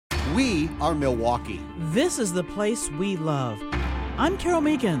We are Milwaukee. This is the place we love. I'm Carol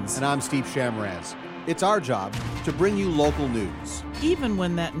Meekins. And I'm Steve Shamraz. It's our job to bring you local news. Even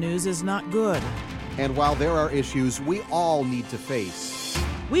when that news is not good. And while there are issues we all need to face,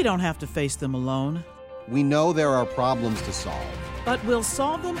 we don't have to face them alone. We know there are problems to solve. But we'll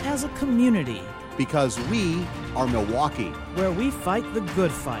solve them as a community. Because we are Milwaukee. Where we fight the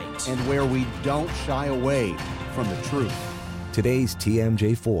good fight. And where we don't shy away from the truth. Today's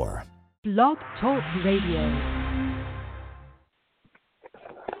TMJ4. Blog Talk Radio.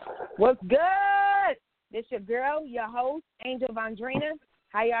 What's good? This your girl, your host, Angel Vondrina.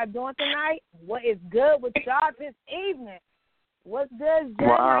 How y'all doing tonight? What is good with y'all this evening? What's good, Jay?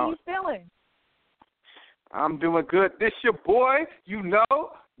 Wow. How you feeling? I'm doing good. This your boy, you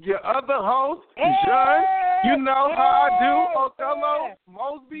know, your other host, Hey, John. You know how I do. hey. Othello,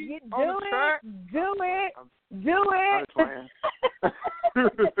 Mosby You on the track. Do it. I'm just playing.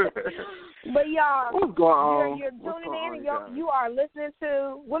 But y'all, What's going on? you're What's tuning going in and on, you are listening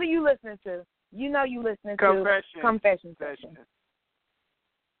to, what are you listening to? You know you listening Confession. to Confession Session.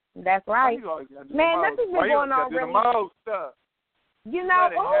 That's right. Man, nothing's been going on really. Stuff. You know,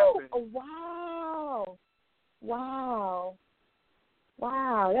 Let it happen.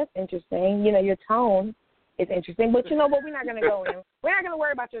 Wow, that's interesting. You know, your tone is interesting, but you know what? We're not going to go in. We're not going to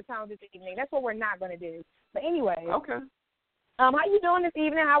worry about your tone this evening. That's what we're not going to do. But anyway, okay. How you doing this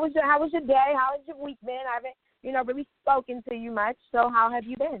evening? How was your day? How has your week been? I haven't, really spoken to you much. So how have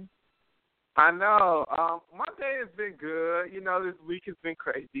you been? I know. My day has been good. You know, this week has been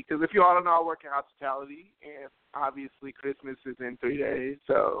crazy because if you all don't know, I work in hospitality, and obviously Christmas is in 3 days.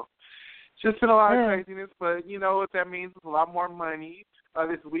 So it's just been a lot of craziness. But you know what that means? It's a lot more money.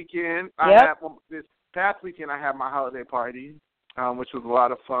 This weekend, this past weekend, I had my holiday party, which was a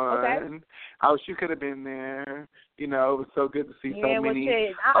lot of fun. Okay. I wish you could have been there. You know, it was so good to see so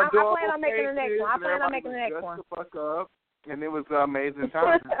many. I plan on making the next one. I plan on making the next one. The fuck up, and it was an amazing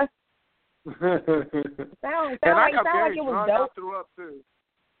time. sound and I like got very it was drunk. dope. I threw up too.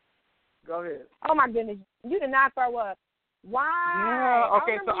 Go ahead. Oh my goodness, you did not throw up. Why? Yeah.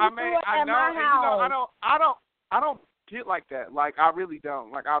 Okay. So I know. I don't get like that. Like I really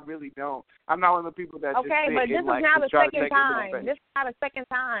don't. I'm not one of the people that. Okay, just but this is now the second time. This is now the second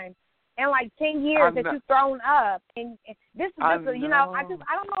time in like 10 years that you've thrown up, and this is just I don't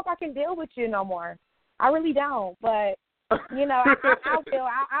know if I can deal with you no more. I really don't, but.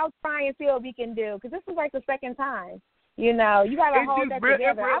 I'll try and see what we can do because this is like the second time. You gotta hold that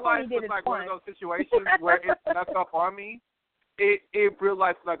together. I only did it like once. One of those situations where it snuck up on me. It real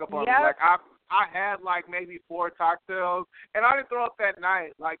life snuck up on me. Like I had like maybe 4 cocktails, and I didn't throw up that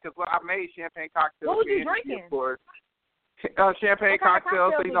night. Like because I made champagne cocktails. What was you drinking? Champagne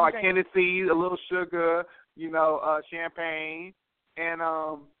cocktails. So like drinking? Hennessy, a little sugar, champagne, and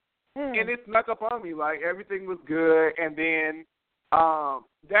And it snuck up on me. Like, everything was good. And then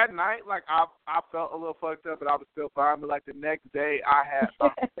that night, like, I felt a little fucked up, but I was still fine. But, like, the next day, I had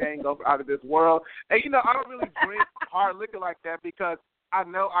a hangover out of this world. And, I don't really drink hard liquor like that because I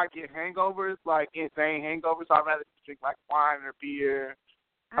know I get hangovers, like, insane hangovers. So I'd rather drink, like, wine or beer.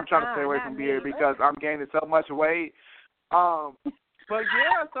 I'm trying to stay away from beer because I'm gaining so much weight. But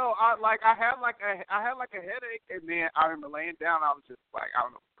yeah, so I had a headache, and then I remember laying down. I was just like, I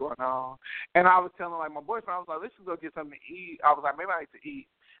don't know what's going on, and I was telling like my boyfriend, I was like, let's just go get something to eat. I was like, maybe I need to eat,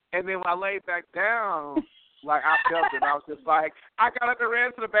 and then when I laid back down, like I felt it. I was just like, I got up and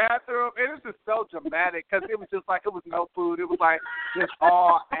ran to the bathroom, and it was just so dramatic because it was just like it was no food. It was like just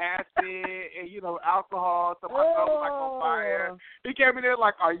all acid and alcohol. So my throat was like on fire. He came in there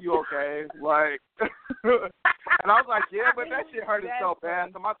like, are you okay? Like. And I was like, yeah, but that shit hurted so bad.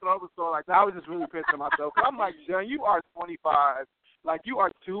 So my throat was sore. Like, I was just really pissed at myself. I'm like, John, you are 25. Like, you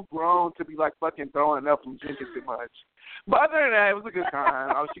are too grown to be, like, fucking throwing up and drinking too much. But other than that, it was a good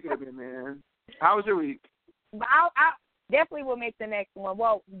time. I wish you could have been there. How was your week? I definitely will make the next one.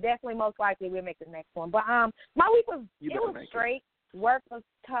 Well, definitely most likely we'll make the next one. But my week was straight. Work was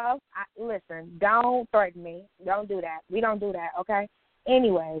tough. Listen, don't threaten me. Don't do that. We don't do that, okay?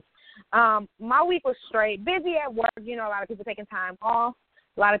 Anyways. My week was straight, busy at work. A lot of people taking time off,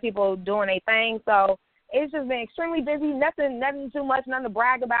 a lot of people doing their thing. So it's just been extremely busy. Nothing too much, nothing to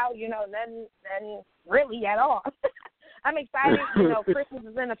brag about. Nothing really at all. I'm excited. Christmas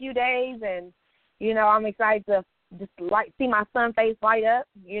is in a few days, and I'm excited to just see my son's face light up.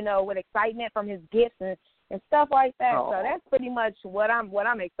 With excitement from his gifts and stuff like that. Oh. So that's pretty much what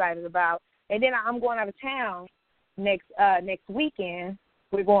I'm excited about. And then I'm going out of town next weekend.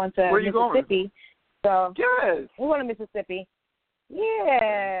 We're going to Mississippi. So yes. We're going to Mississippi.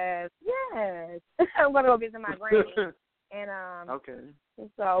 Yes. I'm going to go visit my granny. And okay.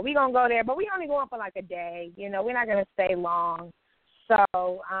 So we're going to go there, but we only going for like a day. You know, we're not going to stay long. So,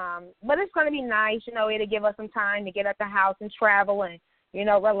 but it's going to be nice. You know, it'll give us some time to get at the house and travel and, you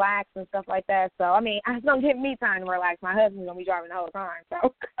know, relax and stuff like that. So, I mean, it's going to give me time to relax. My husband's going to be driving the whole time.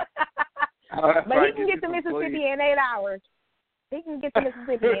 So, but he can get to Mississippi in 8 hours. He can get to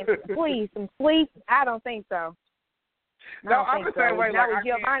Mississippi and please, some sleep. I don't think so. No, I'm the same way. Like, I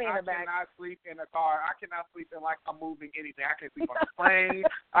cannot sleep in a car. I cannot sleep in, like, I'm moving anything. I can't sleep on the plane.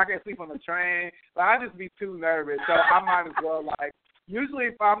 I can't sleep on the train. Like, I just be too nervous. So I might as well, like, usually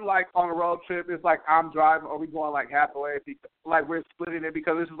if I'm, like, on a road trip, it's like I'm driving or we going, like, halfway. Like, we're splitting it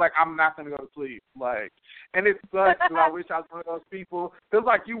because it's just like I'm not going to go to sleep. Like, and it sucks because I wish I was one of those people. It's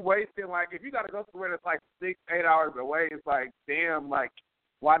like you wasting, like, if you got to go somewhere that's, like, 6-8 hours away, it's like, damn, like,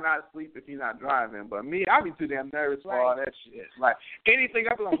 why not sleep if you're not driving? But me, I be too damn nervous for all that shit. Like, anything,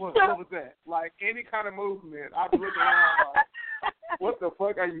 I be like, what was that? Like, any kind of movement, I be looking around like, what the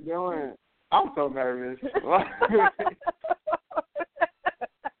fuck are you doing? I'm so nervous.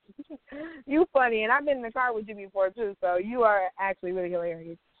 You funny, and I've been in the car with you before, too, so you are actually really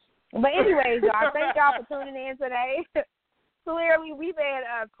hilarious. But anyways, y'all, thank y'all for tuning in today. Clearly, we've had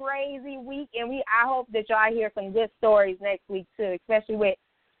a crazy week, and I hope that y'all hear some good stories next week, too, especially with,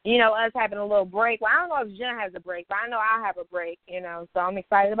 you know, us having a little break. Well, I don't know if Jen has a break, but I know I'll have a break, you know, so I'm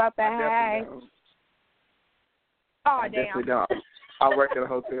excited about that. I definitely don't. Oh, damn. Definitely don't. I work at a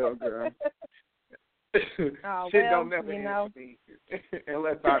hotel, girl. Oh, shit well, don't never you know. end me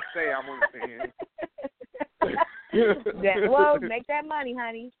unless I say I want to end. Well, make that money,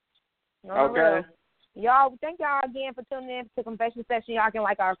 honey. Okay. Y'all, thank y'all again for tuning in to Confession Session. Y'all can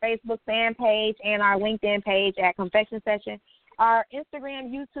like our Facebook fan page and our LinkedIn page at Confession Session. Our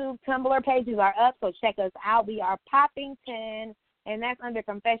Instagram, YouTube, Tumblr pages are up, so check us out. We are Poppington, and that's under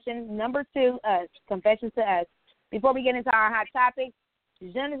Confession number 2, us, Confessions to Us. Before we get into our hot topics,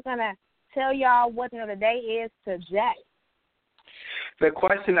 Jen is going to tell y'all what the day is today. The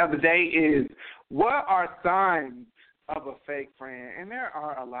question of the day is, what are signs of a fake friend? And there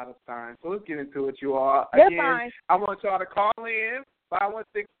are a lot of signs, so let's get into it, you all. Again, I want y'all to call in,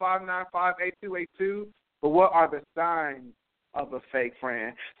 516-595-8282, but what are the signs of a fake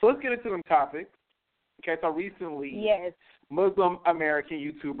friend? So let's get into them topics. Okay, so recently, Muslim American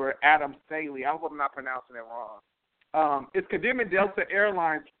YouTuber Adam Staley, I hope I'm not pronouncing it wrong, is condemning Delta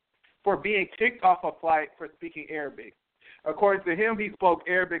Airlines for being kicked off a flight for speaking Arabic. According to him, he spoke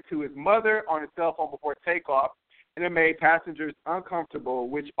Arabic to his mother on his cell phone before takeoff, and it made passengers uncomfortable,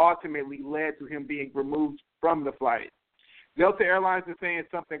 which ultimately led to him being removed from the flight. Delta Airlines is saying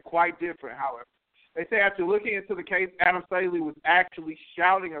something quite different, however. They say after looking into the case, Adam Staley was actually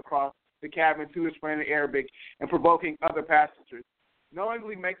shouting across the cabin to his friend in Arabic and provoking other passengers,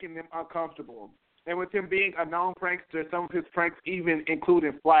 knowingly making them uncomfortable. And with him being a known prankster, some of his pranks, even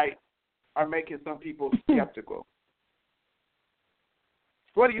including flight, are making some people skeptical.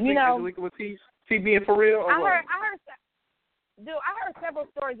 What do you think, Angelica? Was he being for real? Or I heard several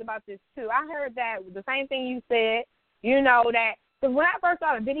stories about this, too. I heard that the same thing you said, you know, that because when I first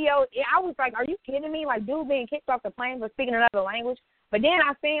saw the video, I was like, are you kidding me? Like, dude being kicked off the plane for speaking another language. But then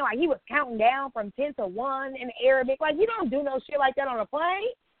I seen, like, he was counting down from 10 to 1 in Arabic. Like, you don't do no shit like that on a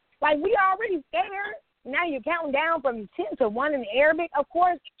plane. Like, we already scared. Now you're counting down from 10 to 1 in Arabic. Of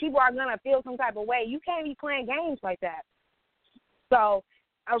course, people are going to feel some type of way. You can't be playing games like that. So,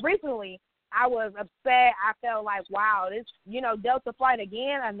 originally, I was upset. I felt like, wow, this, you know, Delta flight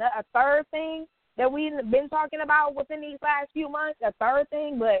again, a third thing that we've been talking about within these last few months, a third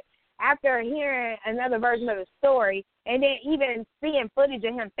thing. But after hearing another version of the story and then even seeing footage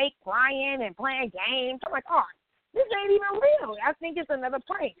of him fake crying and playing games, I'm like, oh, this ain't even real. I think it's another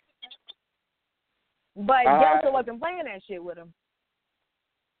prank. But Delta wasn't playing that shit with him.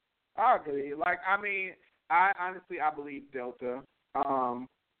 I agree. Like, I mean, I believe Delta.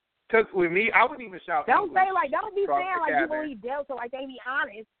 Because with me, I wouldn't even shout. Don't be saying like you believe Delta, like they be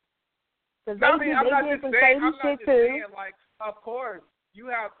honest. Because I'm not just saying, like, of course, you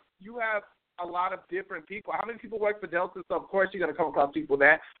have a lot of different people. How many people work for Delta? So, of course, you're going to come across people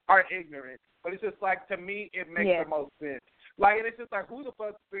that are ignorant. But it's just like, to me, it makes the most sense. Like, and it's just like, who the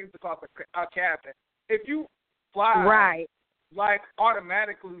fuck thinks to cost a captain? If you fly, like,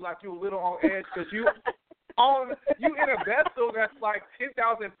 automatically, like, you're a little on edge because you in a vessel that's like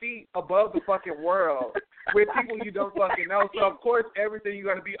 10,000 feet above the fucking world with people you don't fucking know. So, of course, everything you're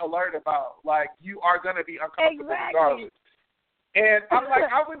going to be alert about. Like, you are going to be uncomfortable regardless. And I'm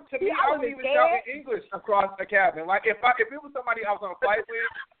like, I wouldn't even shout in English across the cabin. Like, if it was somebody I was on a flight with,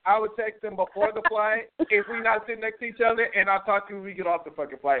 I would text them before the flight if we're not sitting next to each other, and I'll talk to you when we get off the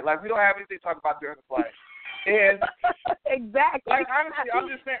fucking flight. Like, we don't have anything to talk about during the flight. And exactly. Like, honestly, I'm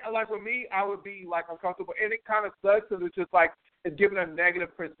just saying, like, with me, I would be, like, uncomfortable. And it kind of sucks because it's just, like, it's giving a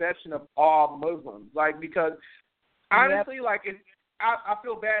negative perception of all Muslims. Like, because, honestly, like, I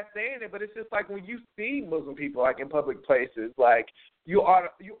feel bad saying it, but it's just, like, when you see Muslim people, like, in public places, like, you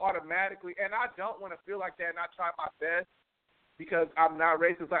automatically, and I don't want to feel like that, and I try my best because I'm not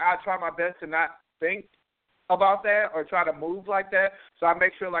racist. Like, I try my best to not think about that or try to move like that. So I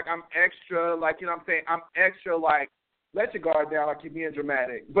make sure, like, I'm extra, like, you know what I'm saying? I'm extra, like, let your guard down, like you're being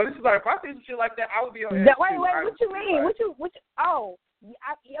dramatic. But it's just like, if I see some shit like that, I would be on edge. Wait, what you mean? Like,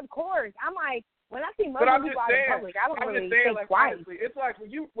 of course. I'm like, when I see Muslim people out in public, I don't really think like, twice. Honestly, it's like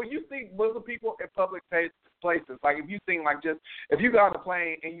when you see Muslim people in public places, like if you seen like if you got on a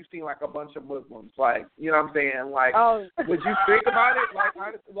plane and you seen like a bunch of Muslims, like, you know what I'm saying, like, would you think about it?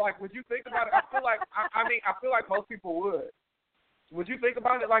 Like, would you think about it? I feel like I feel like most people would. Would you think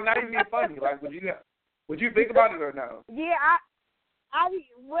about it? Like, not even being funny. Like, would you think about it or no? Yeah,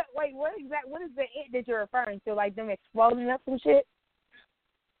 what is the it that you're referring to? Like them exploding up some shit?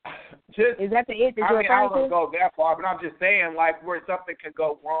 Is that the it that you're referring to? I don't go that far, but I'm just saying, like, where something could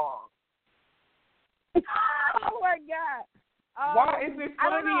go wrong. Oh my God! Why is it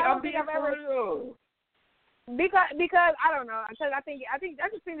funny? I'm being real. Because I don't know. Because I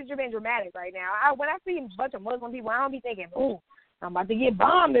just think that you're being dramatic right now. When I see a bunch of Muslim people, I don't be thinking, ooh, I'm about to get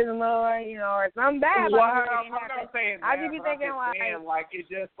bombed in the Lord, or something bad. Well, I'm not saying that. I just be thinking like it's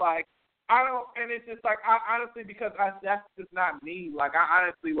just like I don't, and it's just like I honestly, because that's just not me. Like, I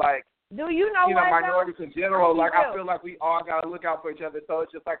honestly, like, do you know what, minorities in general, like, I feel like we all gotta look out for each other. So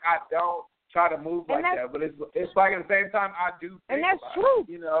it's just like I don't try to move like that, but it's like at the same time I do think and that's about true,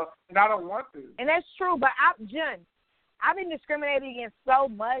 it, and I don't want to. And that's true, but I've been discriminated against so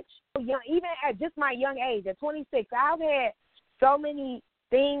much, even at just my young age, at 26. I've had so many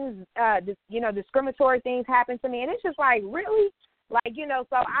things, discriminatory things happen to me, and it's just like, really? Like, so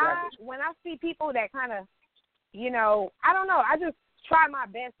exactly. When I see people that kind of, I don't know, I just try my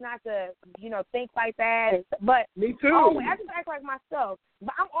best not to, think like that. But me too. I just act like myself.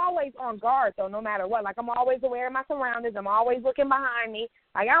 But I'm always on guard, though, no matter what. Like, I'm always aware of my surroundings. I'm always looking behind me.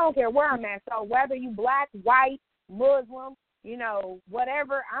 Like, I don't care where I'm at. So whether you black, white, Muslim,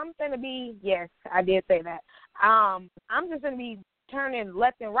 whatever, I'm going to be, yes, I did say that. I'm just going to be turning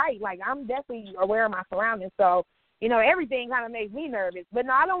left and right. Like, I'm definitely aware of my surroundings. So, everything kind of makes me nervous. But,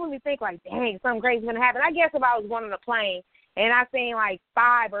 no, I don't really think, like, dang, something crazy is going to happen. I guess if I was going on a plane and I seen, like,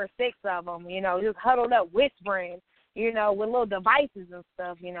 5 or 6 of them, just huddled up whispering, with little devices and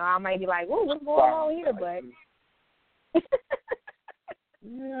stuff, I might be like, whoa, what's going on here? But,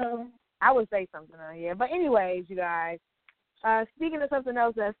 yeah, I would say something on here. But anyways, you guys, speaking of something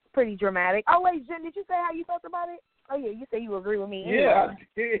else that's pretty dramatic. Oh, wait, Jen, did you say how you felt about it? Oh, yeah, you said you agree with me. Anyway.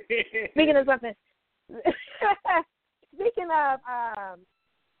 Yeah. Speaking of something,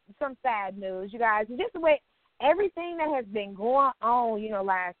 some sad news, you guys, just with everything that has been going on,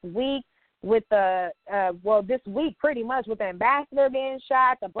 last week with this week pretty much with the ambassador being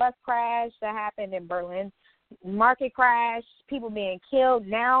shot, the bus crash that happened in Berlin, market crash, people being killed,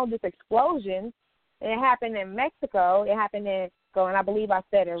 now this explosion. It happened in Mexico. It happened in Mexico, and I believe I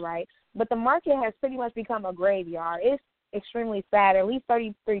said it right. But the market has pretty much become a graveyard. It's extremely sad. At least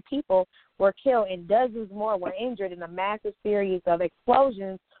 33 people were killed and dozens more were injured in a massive series of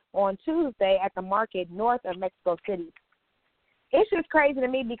explosions on Tuesday at the market north of Mexico City. It's just crazy to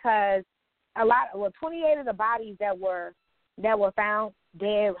me because 28 of the bodies that were found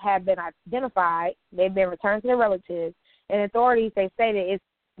dead have been identified. They've been returned to their relatives. And authorities, they say that it's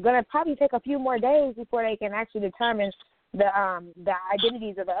going to probably take a few more days before they can actually determine the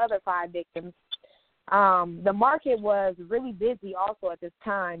identities of the other 5 victims. The market was really busy also at this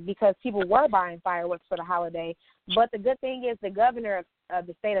time because people were buying fireworks for the holiday. But the good thing is the governor of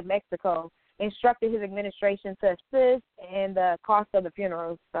the state of Mexico instructed his administration to assist in the cost of the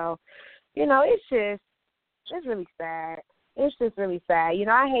funerals. So, it's really sad. It's just really sad.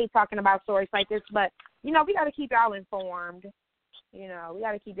 I hate talking about stories like this, but, we got to keep y'all informed. We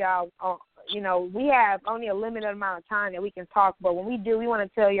got to keep y'all, we have only a limited amount of time that we can talk, but when we do, we want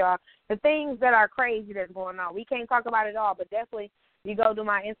to tell y'all the things that are crazy that's going on. We can't talk about it all, but definitely you go to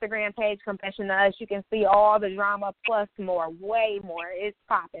my Instagram page, Confession to Us, you can see all the drama plus more, way more. It's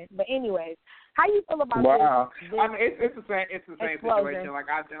popping. But anyways, how you feel about this? I mean, it's the same situation. Like,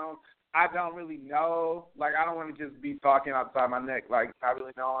 I don't really know. Like, I don't want to just be talking outside my neck. Like, I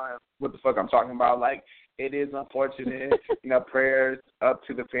really know what the fuck I'm talking about. Like, it is unfortunate. Prayers up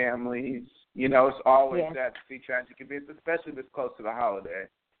to the families. It's always sad to see tragic events, especially this close to the holiday.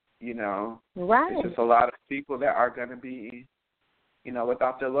 Right. It's just a lot of people that are going to be,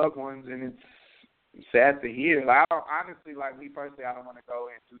 without their loved ones, and sad to hear. Like, honestly, like me personally, I don't want to go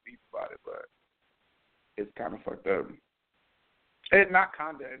in too deep about it, but it's kind of fucked up. It's not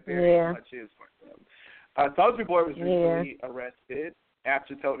kind of, it very much is fucked up. Soulja Boy was recently arrested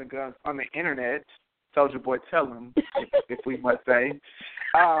after toting guns on the internet. Soulja Boy, tell him, if we must say.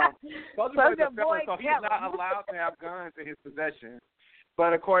 Soulja Boy is a felon, so he's not allowed to have guns in his possession.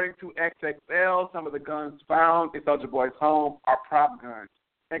 But according to XXL, some of the guns found in Soulja Boy's home are prop guns,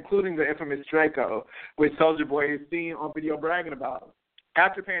 including the infamous Draco, which Soulja Boy is seen on video bragging about.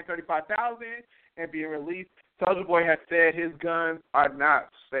 After paying $35,000 and being released, Soulja Boy has said his guns are not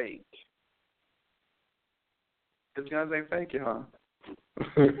fake. His guns ain't fake, y'all.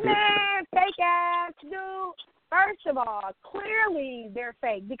 Man, fake ass dude. First of all, clearly they're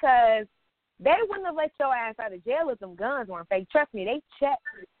fake because they wouldn't have let your ass out of jail if them guns weren't fake. Trust me, they checked.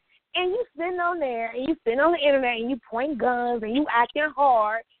 And you sitting on there and you sitting on the internet and you point guns and you acting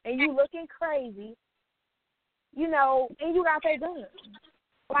hard and you looking crazy, you know, and you got that gun.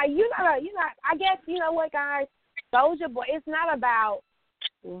 Like you're not. I guess you know what, guys. Soulja Boy. It's not about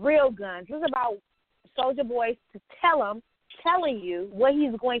real guns. It's about Soulja Boy telling you what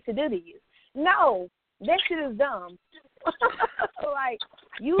he's going to do to you. No, that shit is dumb. Like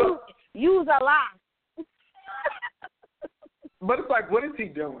use a lie. But it's like, what is he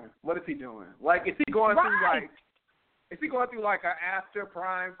doing? What is he doing? Like, is he going through like an after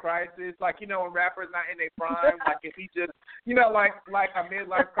prime crisis? Like, you know, when rappers not in their prime, like if he just, you know, like a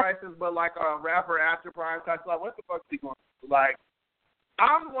midlife crisis, but like a rapper after prime crisis. Like, what the fuck is he going through? Like,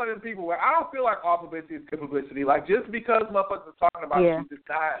 I'm one of the people where I don't feel like all publicity is good publicity. Like, just because motherfuckers are talking about you does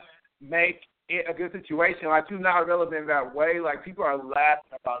not make it a good situation. Like, you're not relevant in that way. Like, people are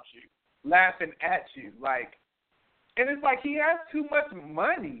laughing about you, laughing at you. Like, and it's like he has too much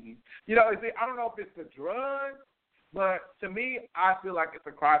money. You know, I don't know if it's the drugs, but to me, I feel like it's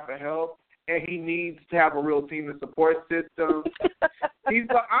a cry for help, and he needs to have a real team and support system. He's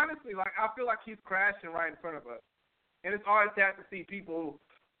like, honestly, like I feel like he's crashing right in front of us. And it's always sad to see people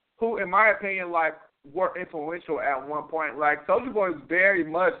who, in my opinion, like, were influential at one point. Like, Soulja Boy is very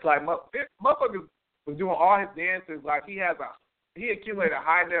much, like, motherfuckers was doing all his dances. Like, he accumulated a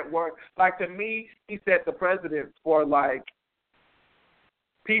high net worth. Like, to me, he set the precedent for, like,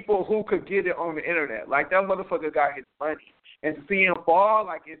 people who could get it on the internet. Like, that motherfucker got his money. And to see him fall,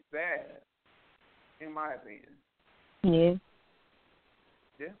 like, it's sad, in my opinion. Yeah.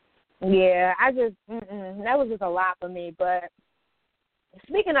 Yeah, I just, that was just a lot for me. But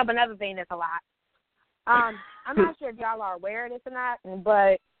speaking of another thing that's a lot, I'm not sure if y'all are aware of this or not,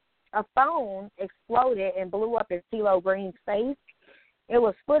 but a phone exploded and blew up in CeeLo Green's face. It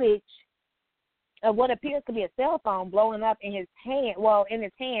was footage of what appears to be a cell phone blowing up in his hand. Well, in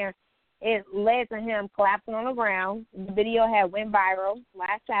his hand, it led to him collapsing on the ground. The video had went viral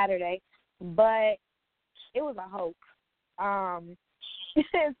last Saturday, but it was a hoax.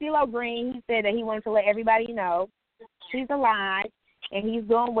 CeeLo Green, he said that he wanted to let everybody know he's alive and he's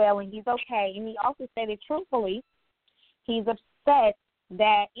doing well and he's okay. And he also stated truthfully he's upset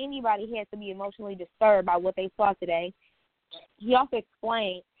that anybody has to be emotionally disturbed by what they saw today. He also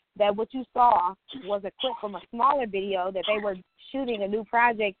explained that what you saw was a clip from a smaller video that they were shooting a new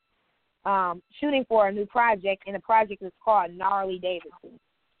project, shooting for a new project, and the project is called Gnarly Davidson.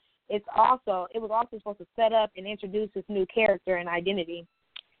 It was also supposed to set up and introduce his new character and identity.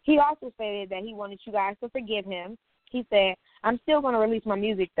 He also stated that he wanted you guys to forgive him. He said, I'm still going to release my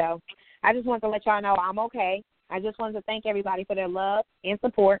music, though. I just want to let y'all know I'm okay. I just wanted to thank everybody for their love and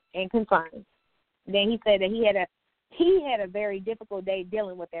support and concern. Then he said that he had a very difficult day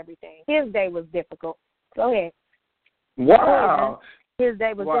dealing with everything. His day was difficult. Go ahead. Wow. His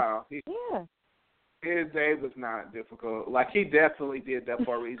day was difficult. Yeah. His day was not difficult. Like, he definitely did that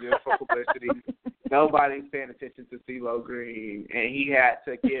for a reason, for publicity. Nobody's paying attention to CeeLo Green, and he had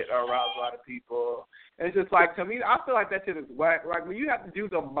to get around a lot of people. And it's just like, to me, I feel like that shit is whack. Like, when you have to do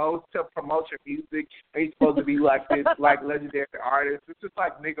the most to promote your music, and you're supposed to be like this, like, legendary artist, it's just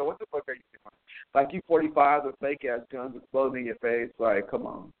like, nigga, what the fuck are you doing? Like, you 45 with fake-ass guns exploding in your face. Like, come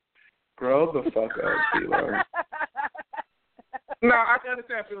on. Grow the fuck up, CeeLo. No, I can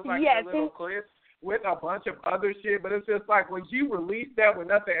understand it feels like a little clip with a bunch of other shit, but it's just like when you release that with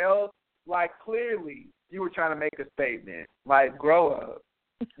nothing else, like clearly you were trying to make a statement. Like, grow up.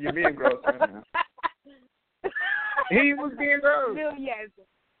 You're being gross right now. He was being gross. Yes.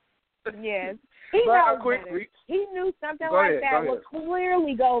 He knew something like that would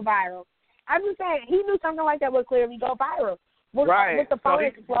clearly go viral. I'm just saying, he knew something like that would clearly go viral. With the phone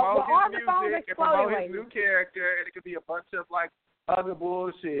exploding. All the phones exploding. His new character, and it could be a bunch of, like, other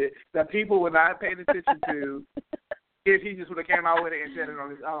bullshit that people were not paying attention to. if he just would have came out with it and said it on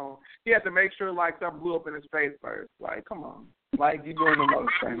his own. He had to make sure, like, something blew up in his face first. Like, come on. Like, you're doing the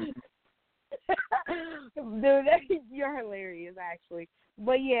most things. Dude, you're hilarious, actually.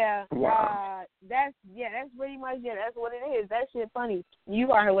 But, yeah, wow. That's pretty much it. That's what it is. That shit funny.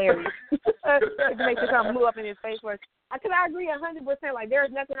 You are hilarious. It makes something blew up in his face first. Because I agree 100%. Like,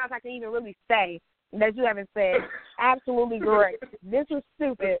 there's nothing else I can even really say that you haven't said. Absolutely correct. This was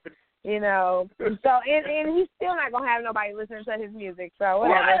stupid. You know, so and he's still not gonna have nobody listening to his music. So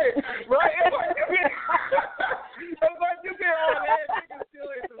whatever. Right. It's like you get all that, niggas still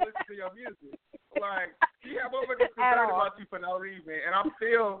ain't to listen to your music. Like, yeah, motherfuckers concerned about you for no reason, and I'm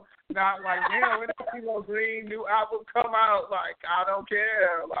still not like, damn, when that Kilo Green new album come out, like, I don't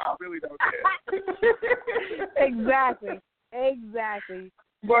care. Like, I really don't care. Exactly.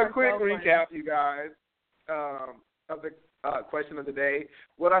 But quick recap, you guys, of the question of the day.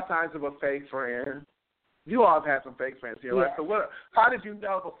 What are signs of a fake friend? You all have had some fake friends here, right? So how did you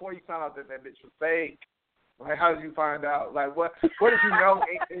know before you found out that bitch was fake? Like, how did you find out? Like, what did you know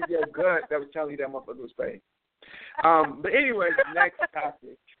in your gut that was telling you that motherfucker was fake? But anyway, next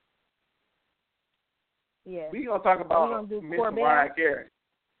topic. Yeah. We're going to talk about Miss Mariah Carey.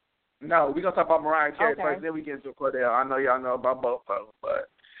 No, we're going to talk about Mariah Carey first, then we get into Kordell. I know y'all know about both of them, but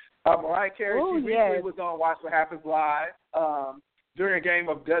Mariah Carey, she recently was on Watch What Happens Live during a game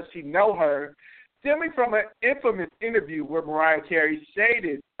of Does She Know Her, stemming from an infamous interview where Mariah Carey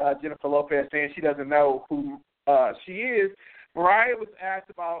shaded Jennifer Lopez, saying she doesn't know who she is. Mariah was asked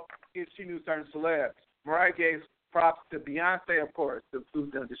about if she knew certain celebs. Mariah gave props to Beyonce, of course.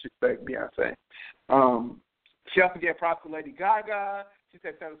 Who's going to disrespect Beyonce? She also gave props to Lady Gaga. She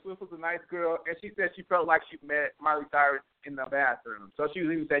said Taylor Swift was a nice girl, and she said she felt like she met Miley Cyrus in the bathroom. So she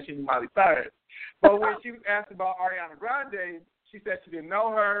was even saying she knew Miley Cyrus. But when she was asked about Ariana Grande, she said she didn't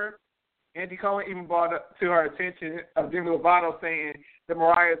know her. Andy Cohen even brought up to her attention of Demi Lovato saying that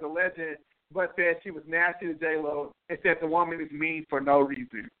Mariah is a legend, but said she was nasty to J-Lo and said the woman is mean for no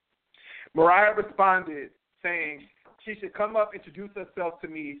reason. Mariah responded saying she should come up, introduce herself to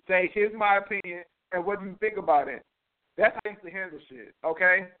me, say, here's my opinion, and what do you think about it? That's how you should handle shit,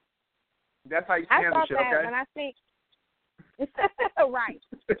 okay? That's how you should handle shit, okay? When I think, right.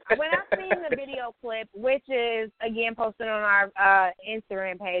 When I seen the video clip, which is, again, posted on our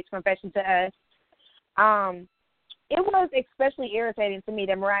Instagram page, Confession to Us, it was especially irritating to me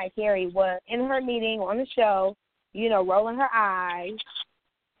that Mariah Carey was in her meeting on the show, you know, rolling her eyes.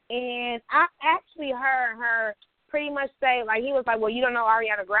 And I actually heard her pretty much say, like, he was like, well, you don't know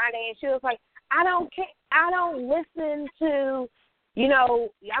Ariana Grande. And she was like, I don't care. I don't listen to, you know,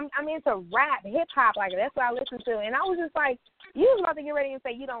 I'm into rap, hip-hop, like, that's what I listen to. And I was just like, you was about to get ready and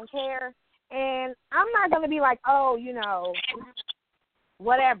say you don't care. And I'm not going to be like, oh, you know,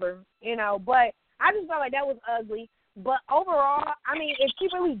 whatever, you know. But I just felt like that was ugly. But overall, I mean, if she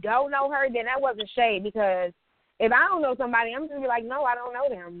really don't know her, then that wasn't shade, because if I don't know somebody, I'm just going to be like, no, I don't know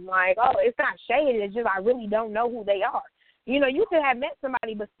them. Like, oh, it's not shade. It's just I really don't know who they are. You know, you could have met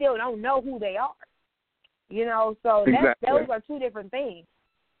somebody but still don't know who they are. You know, so those are two different things.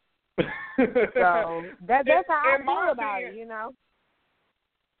 So that's how I feel about it, you know.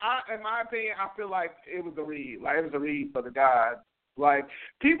 In my opinion, I feel like it was a read. Like, it was a read for the guys. Like,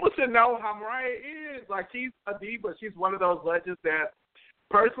 people should know how Mariah is. Like, she's a diva. She's one of those legends that,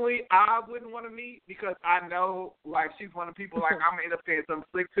 personally, I wouldn't want to meet, because I know, like, she's one of the people, like, I'm going to end up saying something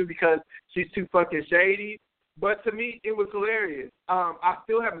slick to because she's too fucking shady. But to me, it was hilarious. I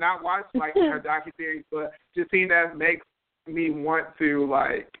still have not watched, like, her docuseries, but just seeing that makes me want to,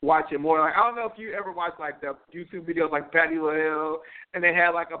 like, watch it more. Like, I don't know if you ever watched, like, the YouTube videos, like, Patti LaBelle, and they had,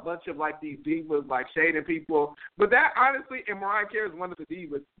 like, a bunch of, like, these divas, like, shading people. But that, honestly, and Mariah Carey is one of the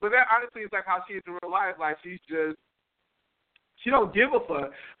divas, but that, honestly, is, like, how she is in real life. Like, she's just, she don't give a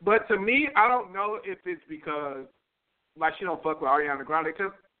fuck. But to me, I don't know if it's because, like, she don't fuck with Ariana Grande,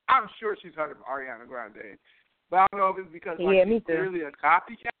 because I'm sure she's heard of Ariana Grande. But I don't know if it's because, like, she's clearly a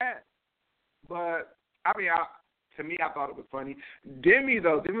copycat. But, I mean, to me, I thought it was funny. Demi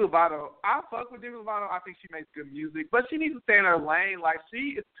Lovato, I fuck with Demi Lovato. I think she makes good music. But she needs to stay in her lane. Like,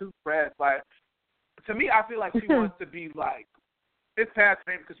 she is too fresh. Like, to me, I feel like she wants to be, like, it's past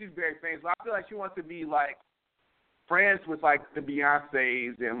famous because she's very famous. But I feel like she wants to be, like, friends with, like, the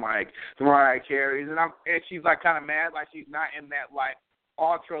Beyoncés and, like, the Mariah Careys. And she's, like, kind of mad. Like, she's not in that, like,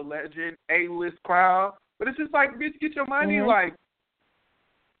 ultra legend A-list crowd. But it's just like, bitch, get your money. Mm-hmm. Like,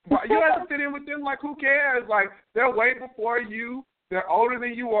 you have to fit in with them. Like, who cares? Like, they're way before you. They're older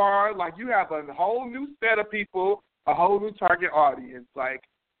than you are. Like, you have a whole new set of people, a whole new target audience. Like,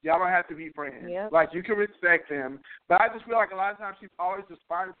 Y'all don't have to be friends. Yep. Like, you can respect him. But I just feel like a lot of times she's always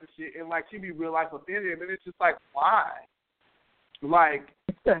responding to shit, and, like, she be real life offended, and it's just like, why? Like,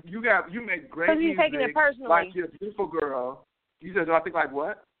 you make great music. Because you're taking it personally. Like, you're a beautiful girl. You said, do I think like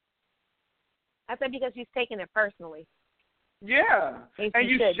what? I said because she's taking it personally. Yeah. And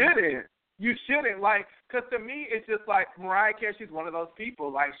you shouldn't. You shouldn't. Like, because to me, it's just like Mariah Carey, she's one of those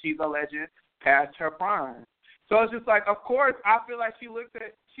people. Like, she's a legend past her prime. So it's just like, of course, I feel like she looks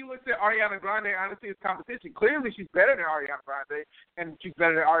at Ariana Grande, honestly, as competition. Clearly, she's better than Ariana Grande, and she's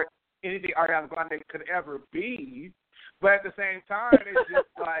better than anything Ariana Grande could ever be. But at the same time, it's just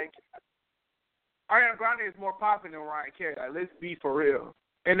like Ariana Grande is more popular than Mariah Carey. Like, let's be for real.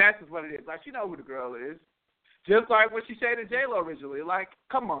 And that's just what it is. Like, she knows who the girl is. Just like when she shaded J-Lo originally. Like,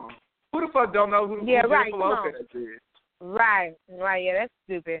 come on. Who the fuck don't know who Jennifer Lopez is? Right. Yeah, that's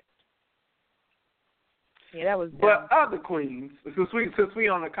stupid. Yeah, that was dumb. But other queens, since we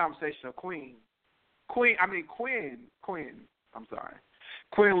on the conversation of Quinn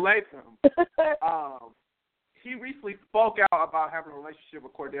Latham, he recently spoke out about having a relationship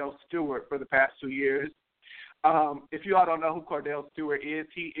with Kordell Stewart for the past 2 years. If you all don't know who Kordell Stewart is,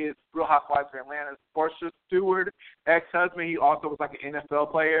 he is Real Housewives of Atlanta's Portia Stewart ex-husband. He also was like an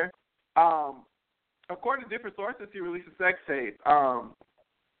NFL player. According to different sources, he released a sex tape.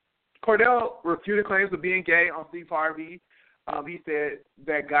 Kordell refuted claims of being gay on Steve Harvey. He said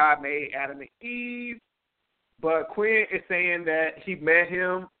that God made Adam and Eve, but Quinn is saying that he met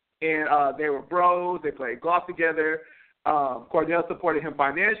him and they were bros. They played golf together. Kordell supported him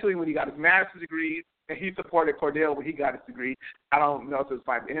financially when he got his master's degree, and he supported Kordell when he got his degree. I don't know if it was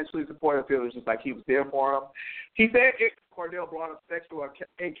financially supported, if it was just like he was there for him. He said Kordell brought up sexual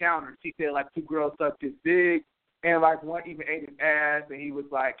encounters. He said, like, 2 girls sucked his dick, and, like, one even ate his ass, and he was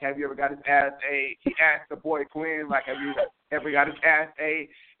like, have you ever got his ass ate? He asked the boy Quinn, like, have you ever got his ass ate?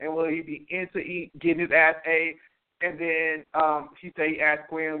 And will he be into getting his ass ate? And then he said he asked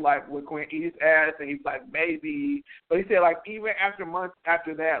Quinn, like, would Quinn eat his ass? And he's like, maybe. But he said, like, even after months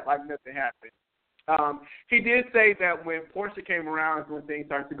after that, like, nothing happened. He did say that when Portia came around is when things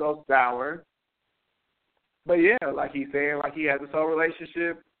started to go sour. But, yeah, like he's saying, like, he has this whole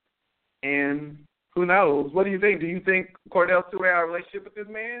relationship, and who knows? What do you think? Do you think Kordell Stewart had a relationship with this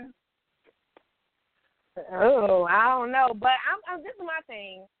man? Oh, I don't know. But this is my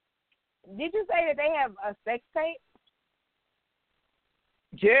thing. Did you say that they have a sex tape?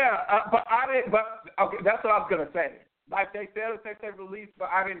 Yeah, but I didn't. But okay, that's what I was gonna say. Like, they said a sex tape released, but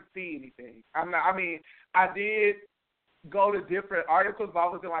I didn't see anything. I did go to different articles, but I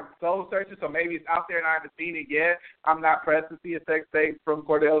was in like soul searching, so maybe it's out there and I haven't seen it yet. I'm not pressed to see a sex tape from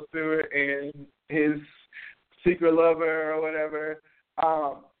Kordell Stewart and his secret lover or whatever.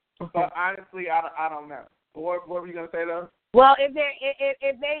 But honestly, I don't know. What were you gonna say though? Well, if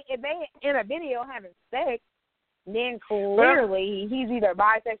they in a video having sex, then clearly he's either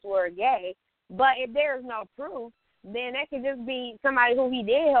bisexual or gay. But if there's no proof, then that could just be somebody who he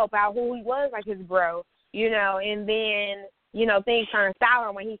did help out, who he was like his bro, and then, things turned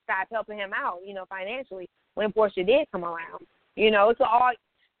sour when he stopped helping him out, financially when Portia did come around. It's all,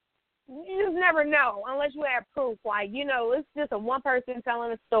 you just never know unless you have proof. Like, it's just a one person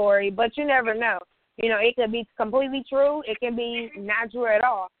telling a story, but you never know. It could be completely true. It can be not true at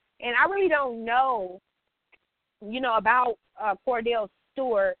all. And I really don't know, about Kordell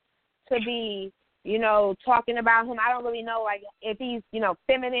Stewart to be, talking about him. I don't really know, like, if he's,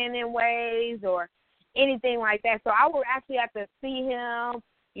 feminine in ways or anything like that. So I would actually have to see him,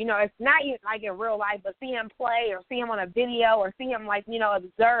 it's not like in real life, but see him play or see him on a video or see him, like,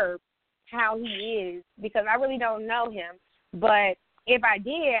 observe how he is, because I really don't know him. But if I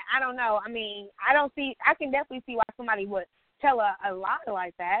did, I don't know. I mean, I can definitely see why somebody would tell a lie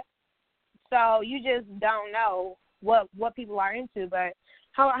like that. So you just don't know what people are into. But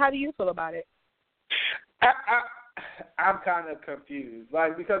how do you feel about it? I'm kind of confused,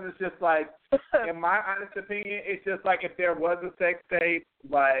 like, because it's just like, in my honest opinion, it's just like if there was a sex tape,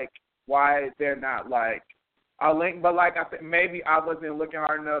 like, why is there not like a link? But like I said, maybe I wasn't looking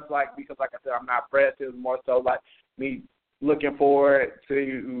hard enough, like, because like I said, I'm not pressed. It was more so like me looking forward for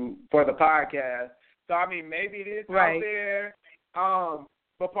the podcast. So I mean, maybe it is out there.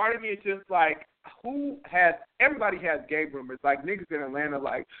 But part of me is just like, everybody has gay rumors. Like, niggas in Atlanta,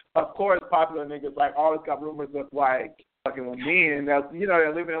 like, of course, popular niggas, like, always got rumors of, like, fucking with men that,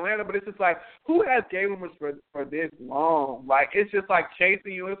 that live in Atlanta. But it's just like, who has gay rumors for this long? Like, it's just like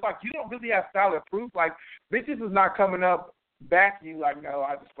chasing you. It's like, you don't really have solid proof. Like, bitches is not coming up back to you like, no,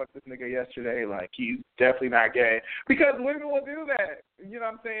 I just fucked this nigga yesterday. Like, he's definitely not gay. Because women will do that. You know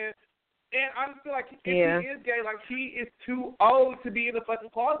what I'm saying? And I just feel like if he is gay, like he is too old to be in the fucking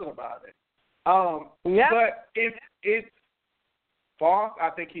closet about it. But if it's false, I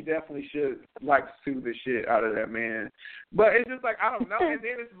think he definitely should like sue the shit out of that man. But it's just like I don't know. And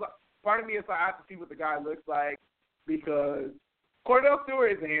then it's like, part of me is like I have to see what the guy looks like because Kordell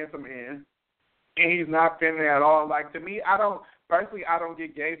Stewart is a handsome man, and he's not feminine at all. Like to me, I don't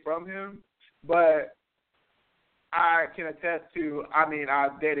get gay from him, but I can attest to,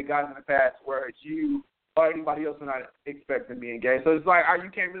 I've dated guys in the past where you or anybody else are not expecting being gay. So it's like, you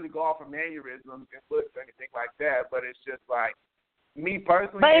can't really go off of mannerisms and looks or anything like that, but it's just like, me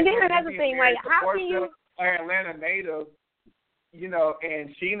personally. But and then another thing, like, how can you. Atlanta native,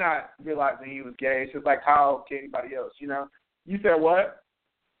 and she not realizing he was gay. It's just like, how can anybody else, You said what?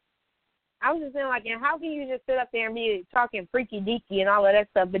 I was just saying, like, and how can you just sit up there and be talking freaky deaky and all of that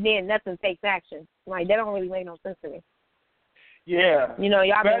stuff, but then nothing takes action? Like, that don't really make no sense to me. Yeah.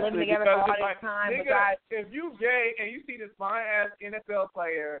 Y'all been living together for all this time. Nigga, if you gay and you see this fine-ass NFL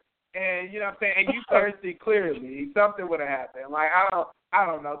player and, you know what I'm saying, and you thirsty clearly, something would have happened. Like, I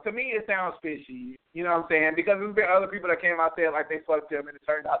don't know. To me, it sounds fishy. You know what I'm saying? Because there's been other people that came out there like they fucked him and it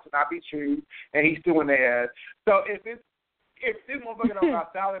turned out to not be true, and he's doing their ass. So if this motherfucker don't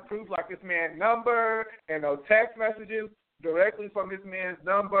got solid proof, like this man's number and no text messages directly from this man's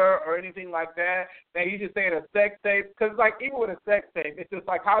number or anything like that, then he's just saying a sex tape. Because, like, even with a sex tape, it's just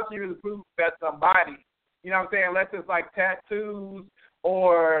like, how can you really prove that somebody? You know what I'm saying? Unless it's like tattoos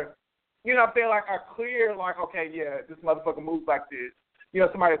or, you know what I'm saying, like a clear, like, okay, yeah, this motherfucker moves like this.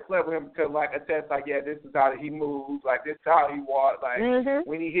 Somebody slept with him could, like, attest, like, yeah, this is how he moves, like, this is how he walks, like,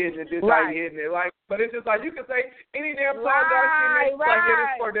 when he hitting it, this is how he hitting it. Like, but it's just like, you can say any damn tall, dark skin, like, yeah,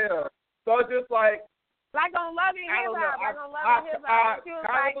 this Kordell. So it's just like on Love and Hip Hop, I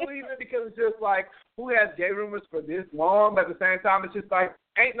kind of believe it because it's just like, who has gay rumors for this long? But at the same time, it's just like,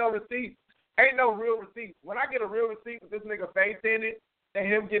 ain't no receipts. Ain't no real receipts. When I get a real receipt with this nigga face in it and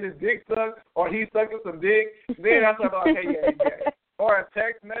him getting his dick sucked or he sucking some dick, then I'm like, okay, yeah, he's gay. Or a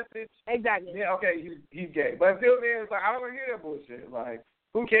text message. Exactly. Yeah, okay, he's gay. But until then, it's like, I don't want to hear that bullshit. Like,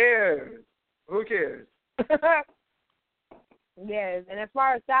 who cares? Who cares? Yes, and as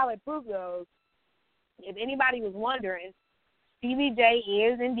far as solid proof goes, if anybody was wondering, Stevie J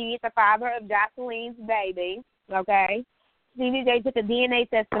is indeed the father of Jocelyn's baby, okay? Stevie J took a DNA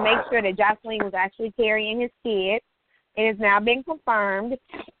test to make sure that Jocelyn was actually carrying his kid. It has now been confirmed.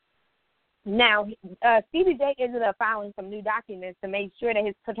 Now, Stevie J ended up filing some new documents to make sure that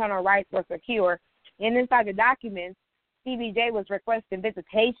his paternal rights were secure. And inside the documents, Stevie J was requesting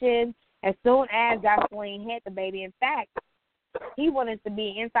visitation as soon as Jocelyn had the baby. In fact, he wanted to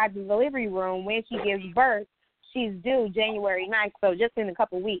be inside the delivery room when she gives birth. She's due January 9th, so just in a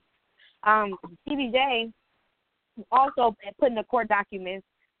couple weeks. Stevie J also put in the court documents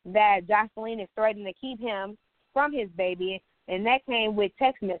that Jocelyn is threatening to keep him from his baby, and that came with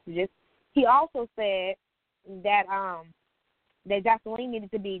text messages. He also said that that Jocelyn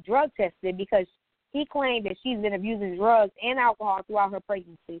needed to be drug tested because he claimed that she's been abusing drugs and alcohol throughout her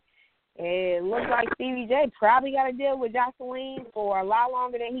pregnancy. It looks like Stevie J probably got to deal with Jocelyn for a lot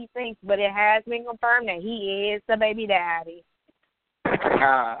longer than he thinks, but it has been confirmed that he is the baby daddy.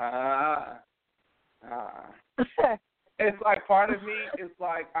 It's like part of me is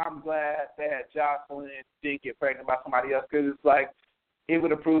like, I'm glad that Jocelyn didn't get pregnant by somebody else because it's like, it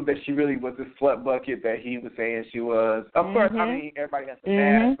would have proved that she really was the slut bucket that he was saying she was. Of course, everybody has to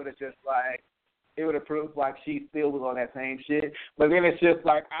ask, but it's just like, it would have proved like she still was on that same shit. But then it's just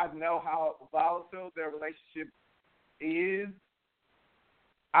like, I know how volatile their relationship is.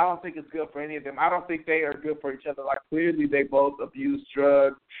 I don't think it's good for any of them. I don't think they are good for each other. Like, clearly they both abuse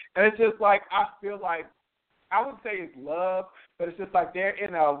drugs. And it's just like, I feel like, I wouldn't say it's love, but it's just like they're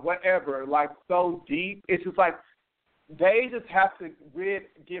in a whatever, like so deep. It's just like, they just have to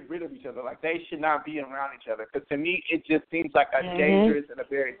get rid of each other. Like, they should not be around each other. Because to me, it just seems like a dangerous and a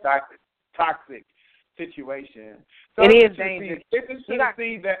very toxic situation. So it is dangerous. It's interesting to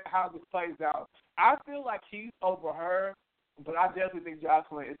see how this plays out. I feel like he's over her, but I definitely think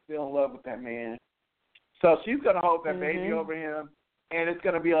Jocelyn is still in love with that man. So she's going to hold that baby over him, and it's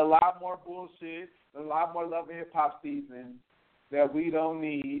going to be a lot more bullshit, a lot more Love and Hip Hop season that we don't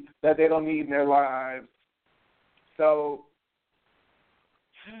need, that they don't need in their lives. So,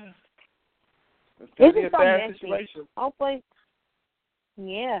 it's going to be a bad situation. Hopefully,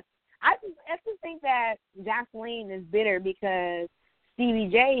 yeah. I just think that Jocelyn is bitter because Stevie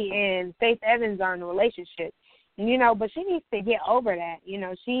J and Faith Evans are in a relationship, but she needs to get over that.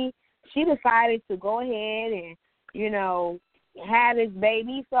 She decided to go ahead and, have his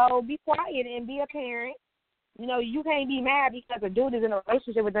baby, so be quiet and be a parent You know, you can't be mad because a dude is in a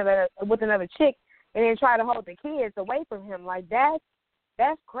relationship with another chick and then try to hold the kids away from him. Like,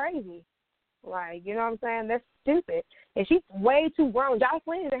 that's crazy. Like, you know what I'm saying? That's stupid. And she's way too grown.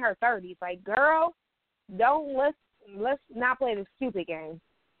 Jocelyn is in her 30s. Like, girl, let's not play the stupid game.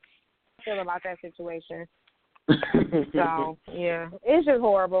 I feel about that situation. So, yeah, it's just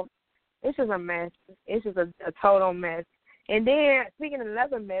horrible. It's just a mess. It's just a total mess. And then, speaking of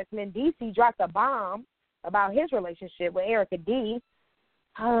another mess, Mendeecees dropped a bomb about his relationship with Ericka D.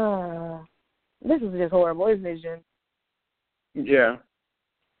 This is just horrible, isn't it, Jen? Yeah.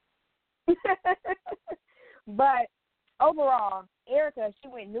 But overall, Ericka, she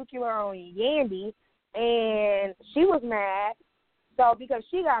went nuclear on Yandy, and she was mad. So because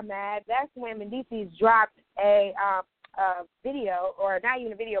she got mad, that's when Mendeecees dropped a video, or not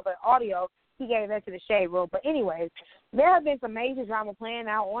even a video, but audio. He gave that to the Shade Room. But anyways, there have been some major drama playing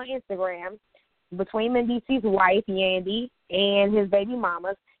out on Instagram between Mendeecees' wife, Yandy, and his baby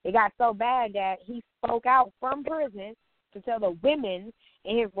mamas. It got so bad that he spoke out from prison to tell the women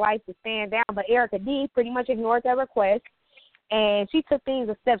in his life to stand down. But Ericka D pretty much ignored that request, and she took things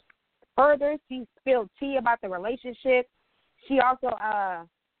a step further. She spilled tea about the relationship. She also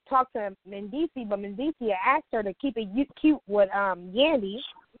talked to Mendeecees, but Mendeecees asked her to keep it cute with Yandy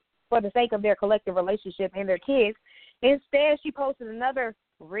for the sake of their collective relationship and their kids. Instead, she posted another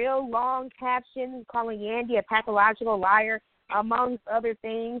real long caption calling Yandy a pathological liar, amongst other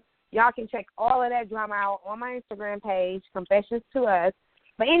things. Y'all can check all of that drama out on my Instagram page, Confessions to Us.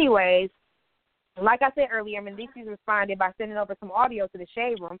 But anyways, like I said earlier, Mendeecees responded by sending over some audio to the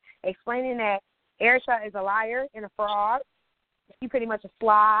Shade Room explaining that Ericka is a liar and a fraud. She pretty much a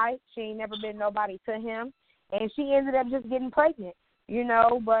fly. She ain't never been nobody to him. And she ended up just getting pregnant, you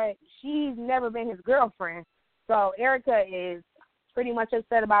know, but she's never been his girlfriend. So Ericka is pretty much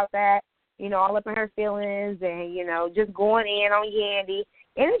upset about that, you know, all up in her feelings and, you know, just going in on Yandy.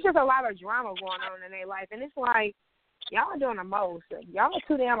 And it's just a lot of drama going on in their life. And it's like, y'all are doing the most. Y'all are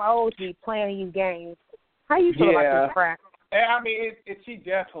too damn old to be playing these games. How you feel about this crap? I mean,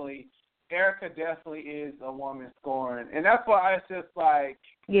 Ericka definitely is a woman scoring. And that's why it's just like,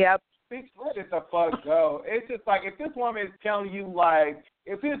 yep. Let it the fuck go. It's just like, if this woman is telling you, like,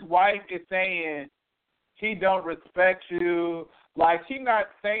 if his wife is saying he don't respect you, like, she not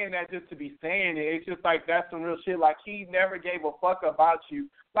saying that just to be saying it. It's just like, that's some real shit. Like, he never gave a fuck about you.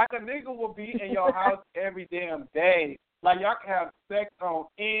 Like, a nigga will be in your house every damn day. Like, y'all can have sex on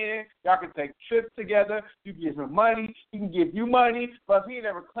end. Y'all can take trips together. You can give him money. He can give you money. But if he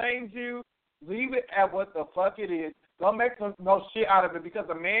never claims you, leave it at what the fuck it is. Don't make no shit out of it, because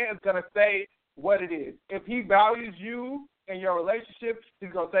a man is going to say what it is. If he values you in your relationship,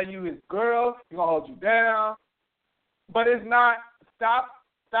 he's going to say you his girl. He's going to hold you down. But it's not, stop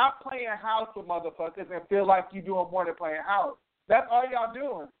playing house with motherfuckers and feel like you're doing more than playing house. That's all y'all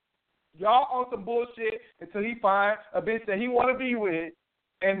doing. Y'all on some bullshit until he find a bitch that he want to be with,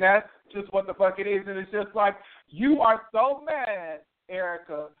 and that's just what the fuck it is. And it's just like, you are so mad,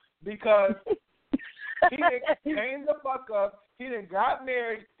 Ericka, because he done came the fuck up, he done got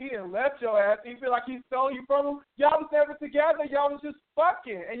married, he done left your ass, and you feel like he stole you from him. Y'all was never together, y'all was just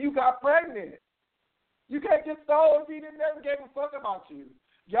fucking, and you got pregnant. You can't get stole if he didn't never give a fuck about you.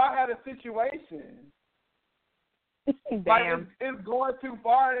 Y'all had a situation. Damn. Like, it's going too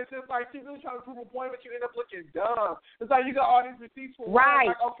far, and it's just like, she's really trying to prove a point, but you end up looking dumb. It's like, you got all these receipts for right.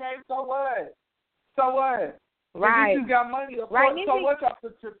 Like, okay, so what? So what? Right. You just got money, of right. course, so what y'all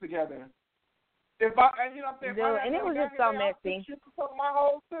took trips together? And you know what I'm saying? Dude, and it was just so messy. My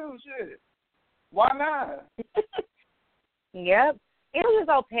whole too, shit. Why not? Yep. It was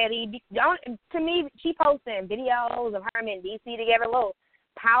just so petty. To me, she posting videos of her and Mendeecees together, little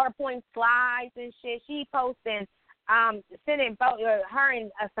PowerPoint slides and shit. She posting, sending her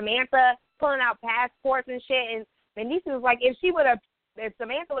and Samantha pulling out passports and shit. And Mendeecees was like, if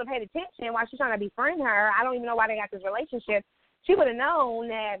Samantha would have paid attention while she's trying to befriend her, I don't even know why they got this relationship. She would have known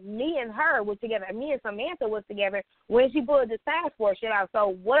that me and her was together, me and Samantha was together when she pulled this passport shit out.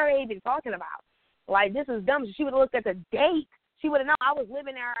 So what are they even talking about? Like, this is dumb. She would have looked at the date. She would have known I was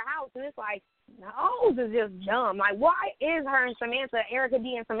living in her house. And it's like, no, this is just dumb. Like, why is her and Samantha, Ericka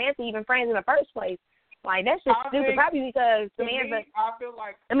D and Samantha, even friends in the first place? Like, that's just stupid. Probably because Samantha,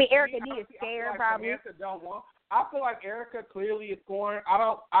 Ericka D is scared, probably. I feel like Ericka clearly is scoring.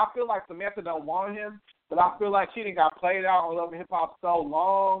 I feel like Samantha don't want him, but I feel like she done got played out on Love and Hip Hop so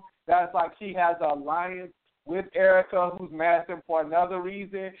long that it's like she has an alliance with Ericka, who's mad at him for another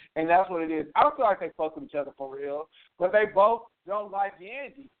reason, and that's what it is. I don't feel like they fuck with each other for real, but they both don't like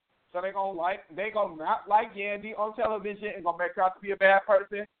Yandy, so they gonna not like Yandy on television and gonna make her out to be a bad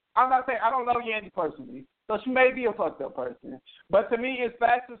person. I'm not saying I don't know Yandy personally, So she may be a fucked up person. But to me, it's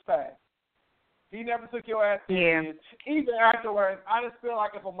facts is facts. He never took your ass serious. Even afterwards, I just feel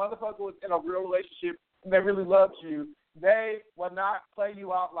like if a motherfucker was in a real relationship and they really loved you, they would not play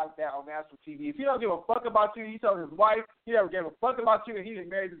you out like that on national TV. If he don't give a fuck about you, he told his wife he never gave a fuck about you and he didn't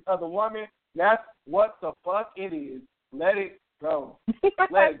marry this other woman, that's what the fuck it is. Let it go.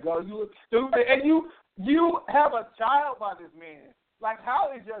 Let it go. You look stupid. And you have a child by this man. Like, how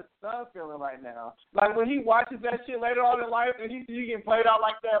is your son feeling right now? Like, when he watches that shit later on in life and he getting played out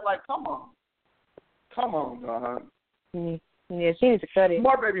like that, like, come on. Come on, dog. Yeah, she needs to cut it.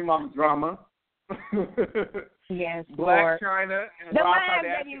 More baby mama drama. Yes, Black Chyna and the Rob last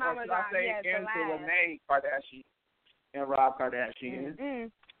Kardashian. baby mama Or should I say Renee Kardashian and Rob Kardashian.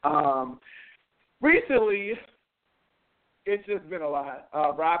 Mm-hmm. Recently, it's just been a lot.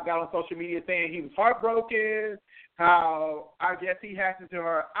 Rob got on social media saying he was heartbroken, how I guess he hacked into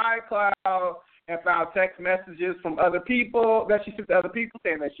her iCloud and found text messages from other people that she sent to other people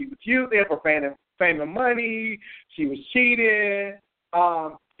saying that she was using for fame and money, she was cheating.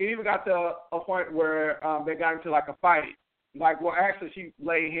 It even got to a point where they got into like a fight. Like, well, actually, she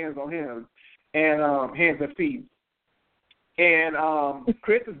laid hands on him and hands and feet. And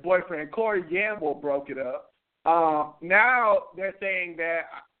Chris's boyfriend, Corey Gamble, broke it up. Now they're saying that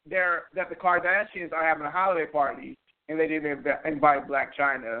the Kardashians are having a holiday party, and they didn't invite Black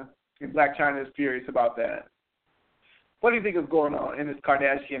Chyna, and Black Chyna is furious about that. What do you think is going on in this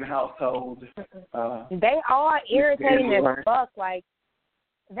Kardashian household? They are irritating as fuck. Like,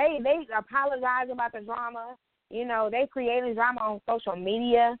 they apologize about the drama. You know, they creating drama on social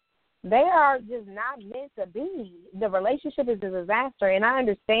media. They are just not meant to be. The relationship is a disaster, and I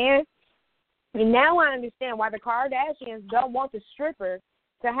understand. And now I understand why the Kardashians don't want the stripper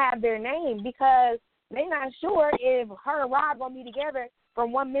to have their name, because they're not sure if her and Rob going to be together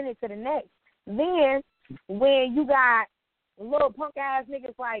from 1 minute to the next. Then when you got little punk-ass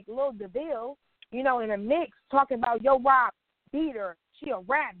niggas like Lil DeVille, you know, in a mix talking about, yo, Rob beat her, she a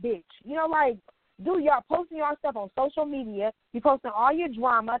rap bitch. You know, like, dude, y'all posting y'all stuff on social media, you posting all your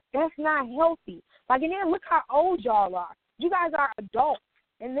drama. That's not healthy. Like, and then look how old y'all are. You guys are adults.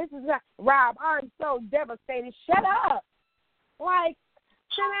 And this is not, Rob, I'm so devastated. Shut up. Like,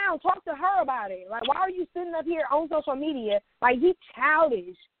 sit down, talk to her about it. Like, why are you sitting up here on social media? Like, he's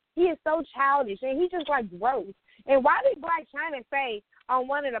childish. He is so childish, and he's just, like, gross. And why did Black Chyna say on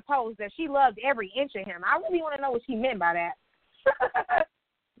one of the posts that she loved every inch of him? I really want to know what she meant by that.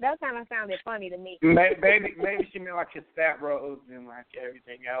 That kind of sounded funny to me. Maybe she meant like his fat rose and like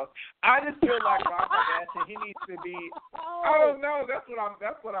everything else. I just feel like Rob Kardashian, he needs to be. I don't know.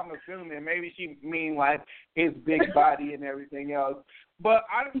 That's what I'm assuming. Maybe she mean like his big body and everything else. But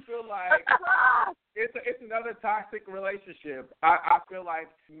I just feel like it's another toxic relationship. I feel like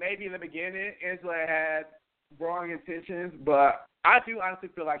maybe in the beginning Angela had growing intentions, but I do honestly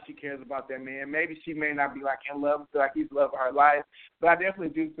feel like she cares about that man. Maybe she may not be like in love, feel like he's the love of her life, but I definitely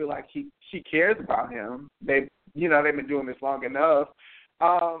do feel like she cares about him. They've been doing this long enough.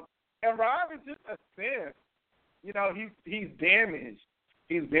 And Rob is just a simp. You know, he's damaged.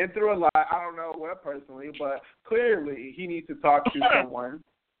 He's been through a lot. I don't know what personally, but clearly he needs to talk to someone.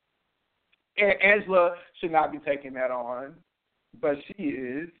 And Angela should not be taking that on, but she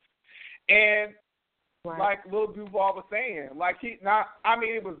is. And right. Like Lil Duval was saying, like it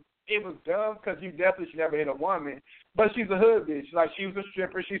was dumb because you definitely should never hit a woman, but she's a hood bitch. Like, she was a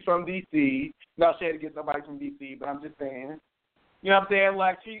stripper. She's from D.C. No, she had to get somebody from D.C., but I'm just saying. You know what I'm saying?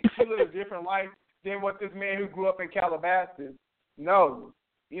 Like, she lived a different life than what this man who grew up in Calabasas knows.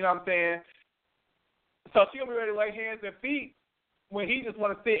 You know what I'm saying? So she'll be ready to lay hands and feet when he just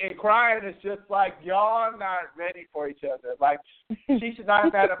want to sit and cry, and it's just like, y'all not ready for each other. Like, she should not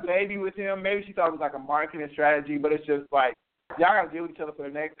have had a baby with him. Maybe she thought it was like a marketing strategy, but it's just like, y'all got to deal with each other for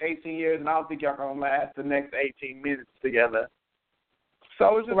the next 18 years, and I don't think y'all going to last the next 18 minutes together.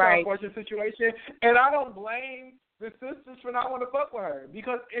 So it's just an unfortunate situation, and I don't blame the sisters for not wanting to fuck with her,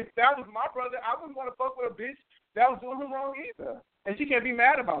 because if that was my brother, I wouldn't want to fuck with a bitch that was doing him wrong either, and she can't be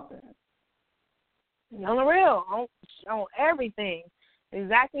mad about that. On the real, on everything,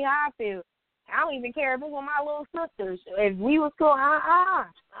 exactly how I feel. I don't even care if it was my little sisters. If we was cool,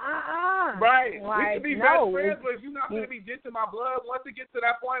 Right. Like, we could be best friends, but if you're not going to be ditching my blood, once it gets to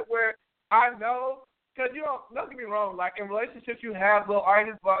that point where I know, because don't get me wrong, like in relationships you have little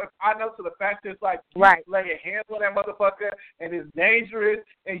arguments, but if I know to the fact that it's like, you lay your hands on that motherfucker and it's dangerous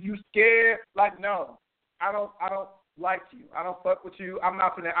and you scared, like, no, I don't like you. I don't fuck with you. I'm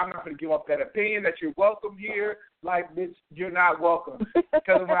not gonna give up that opinion that you're welcome here. Like, bitch, you're not welcome.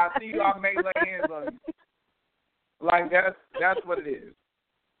 Because when I see you, I may lay hands on you. Like, that's what it is.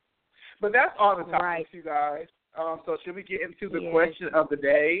 But that's all the topics, Right. you guys. So should we get into the question of the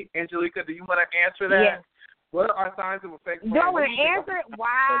day? Angelica, do you want to answer that? Yes. What are signs of a fake friend? Don't want to answer it?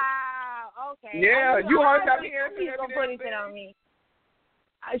 Wow. Okay. Yeah, you always got to You're answer going to put anything on everything. me.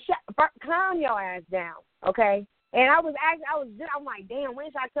 Calm your ass down, okay? And I'm like, damn, when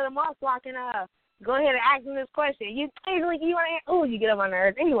should I cut him off so I can go ahead and ask him this question? You want to? Oh, you get on my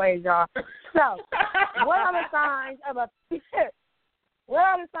nerves. Anyways, y'all. So, what are the signs of a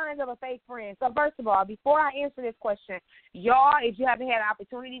fake friend? So, first of all, before I answer this question, y'all, if you haven't had an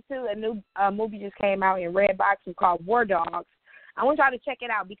opportunity to, a new movie just came out in Redbox. It's called War Dogs. I want y'all to check it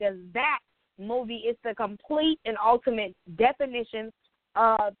out because that movie is the complete and ultimate definition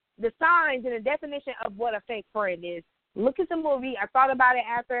of the signs and the definition of what a fake friend is. Look at the movie. I thought about it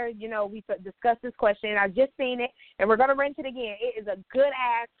after, we discussed this question. I just seen it, and we're going to rent it again. It is a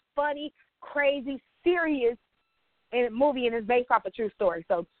good-ass, funny, crazy, serious movie, and it's based off a true story.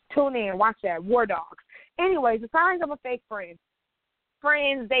 So tune in, watch that, War Dogs. Anyways, the signs of a fake friend.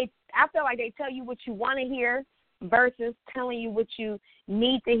 Friends, I feel like they tell you what you want to hear versus telling you what you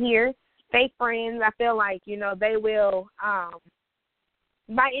need to hear. Fake friends, I feel like, they will,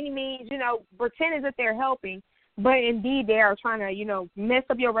 by any means, pretend as if they're helping, but indeed they are trying to, mess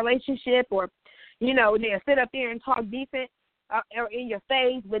up your relationship or, they'll sit up there and talk decent in your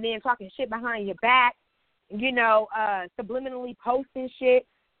face, but then talking shit behind your back, subliminally posting shit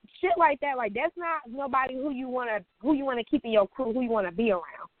like that. Like, that's not nobody who you want to keep in your crew, who you want to be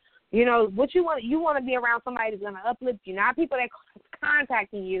around. What you want to be around somebody that's going to uplift you, not people that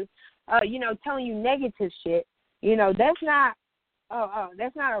contacting you, telling you negative shit. That's not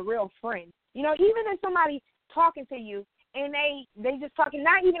a real friend. Even if somebody talking to you and they just talking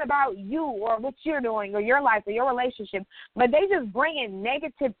not even about you or what you're doing or your life or your relationship, but they just bringing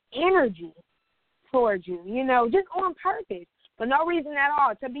negative energy towards you, just on purpose for no reason at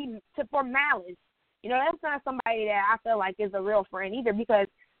all, for malice. That's not somebody that I feel like is a real friend either, because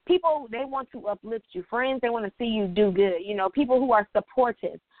people, they want to uplift you. Friends, they want to see you do good. People who are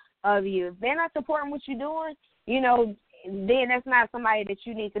supportive of you. If they're not supporting what you're doing, then that's not somebody that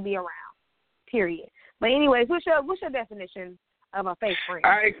you need to be around, period. But anyways, what's your definition of a fake friend?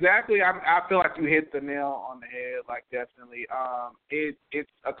 Exactly. I feel like you hit the nail on the head, like, definitely. It's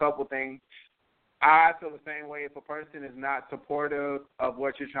a couple things. I feel the same way. If a person is not supportive of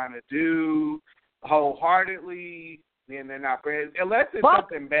what you're trying to do wholeheartedly, then they're not friends, unless it's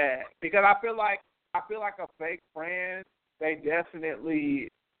something bad. Because I feel like a fake friend, they definitely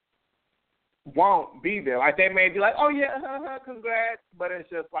won't be there. Like, they may be like, oh yeah, congrats, but it's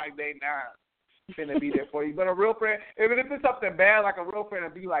just like they not finna be there for you. But a real friend, even if it's something bad, like a real friend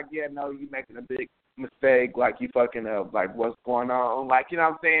will be like, yeah, no, you making a big mistake, like you fucking up, like what's going on, like, you know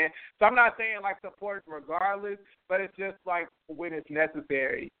what I'm saying? So I'm not saying like support regardless, but it's just like when it's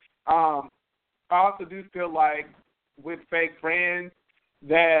necessary. I also do feel like with fake friends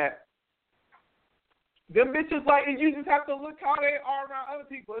that them bitches, like, and you just have to look how they are around other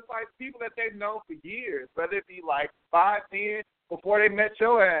people. It's like people that they've known for years, whether it be like 5, 10, before they met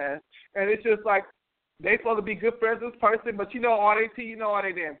your ass. And it's just like, they supposed to be good friends with this person, but all they see, all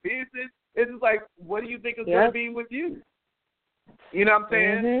they damn business. It's just like, what do you think is going to be with you? You know what I'm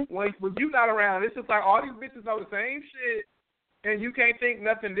saying? Mm-hmm. When you're not around, it's just like all these bitches know the same shit, and you can't think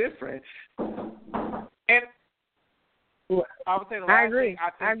nothing different. And I would say the last thing,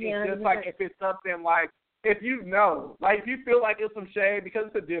 I think it's just like if it's something like, if if you feel like it's some shade, because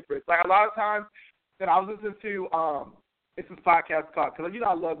it's a difference. Like, a lot of times that I was listening to, it's this podcast called, because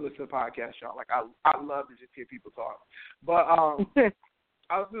I love listening to podcasts, y'all. Like, I love to just hear people talk. But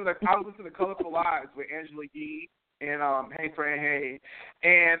I was listening to Colorful Lives with Angela Yee and Hey Friend Hey,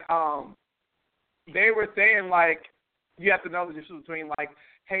 and they were saying, like, you have to know the difference between, like,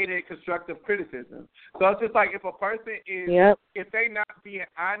 hated constructive criticism. So it's just like, if a person is, if they not being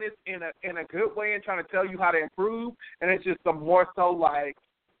honest in a good way and trying to tell you how to improve, and it's just some more so like,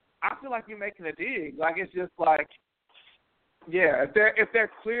 I feel like you're making a dig. Like, it's just like, yeah, if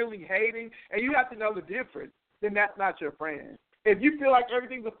they're clearly hating, and you have to know the difference, then that's not your friend. If you feel like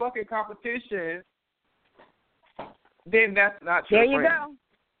everything's a fucking competition, then that's not your friend.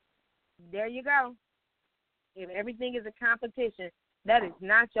 There you go. If everything is a competition, that is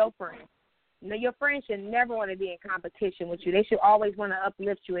not your friend. Your friends should never want to be in competition with you. They should always want to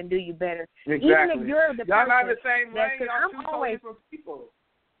uplift you and do you better. Exactly. Even if you're the y'all person not the same way. Y'all I'm two always different people.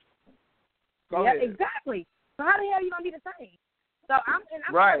 Yeah, exactly. So how the hell are you gonna be the same? So I'm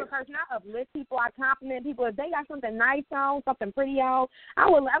right. the person. I uplift people. I compliment people. If they got something nice on, something pretty on, I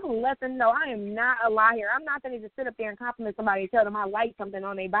will let them know I am not a liar. I'm not going to just sit up there and compliment somebody and tell them I like something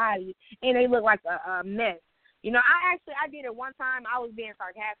on their body and they look like a mess. You know, I did it one time. I was being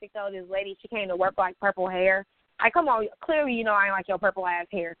sarcastic, though. This lady, she came to work like purple hair. Like, come on, clearly you know I ain't like your purple-ass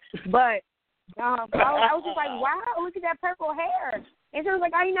hair. But I was just like, wow, look at that purple hair. And she was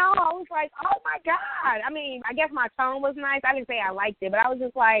like, I know. I was like, oh, my God. I mean, I guess my tone was nice. I didn't say I liked it, but I was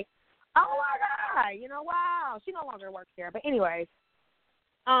just like, oh, my God. You know, wow. She no longer works here. But anyways,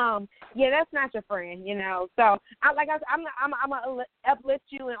 yeah, that's not your friend, you know. So, I'm going to uplift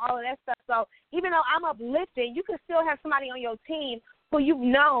you and all of that stuff. So, even though I'm uplifting, you can still have somebody on your team who you've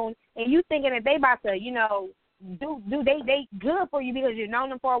known and you thinking that they about to, you know, they good for you because you've known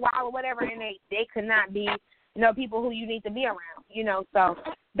them for a while or whatever, and they could not be, you know, people who you need to be around, you know. So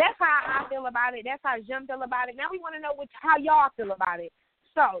that's how I feel about it. That's how Jim feel about it. Now we want to know how y'all feel about it.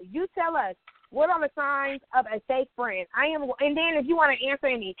 So you tell us, what are the signs of a fake friend? And then if you want to answer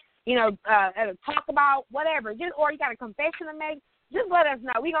any, you know, talk about whatever, or you got a confession to make, just let us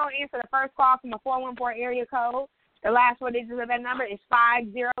know. We're going to answer the first call from a 414 area code. The last 4 digits of that number is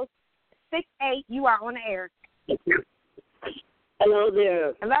 5068. You are on the air. Hello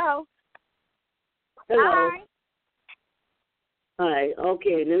there. Hello. Hello. Hi. Hi.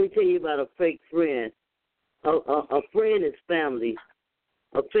 Okay, let me tell you about a fake friend. A friend is family.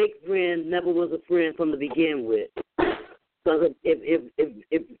 A fake friend never was a friend from the begin with. Because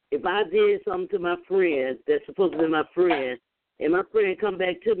if I did something to my friend that's supposed to be my friend, and my friend come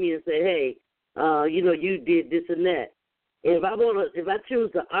back to me and say, hey, you know, you did this and that. And if I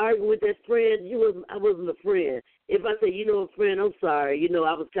choose to argue with that friend, I wasn't a friend. If I say, you know, friend, I'm sorry, you know,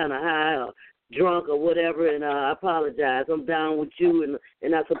 I was kind of high or drunk or whatever, and I apologize. I'm down with you,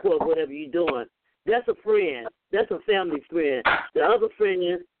 and I support whatever you're doing. That's a friend. That's a family friend. The other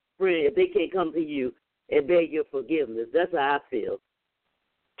friend, if they can't come to you and beg your forgiveness, that's how I feel.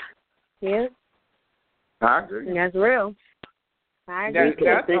 Yeah. I agree. That's real. I agree.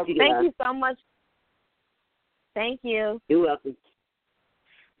 Thank you so much. Thank you. You're welcome.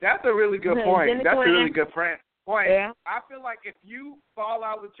 That's a really good point. That's a really good point. Yeah. I feel like if you fall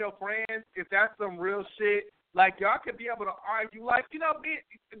out with your friends, if that's some real shit, like, y'all could be able to argue. Like, you know,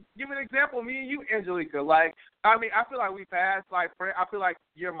 give an example, me and you, Angelica. Like, I mean, I feel like we passed, like, I feel like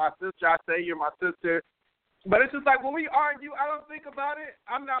you're my sister. I say you're my sister. But it's just like when we argue, I don't think about it.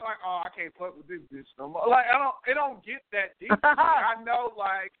 I'm not like, oh, I can't fuck with this bitch no more. Like, it don't get that deep. I know,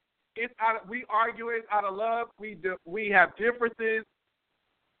 like, we argue it out of love. We have differences,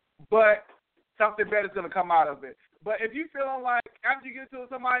 but something better is gonna come out of it. But if you feeling like after you get to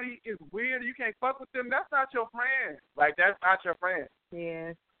somebody is weird, you can't fuck with them, that's not your friend. Like, that's not your friend.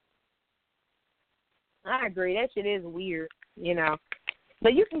 Yeah, I agree. That shit is weird, you know.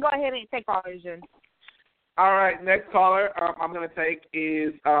 But you can go ahead and take callers, Jen. All right, next caller I'm gonna take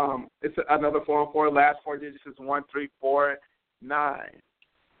is it's another 404. Last 4 digits is 1349.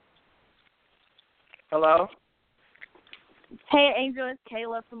 Hello? Hey, Angel, it's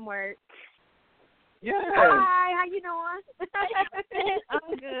Kayla from work. Yeah. Hi, how you doing?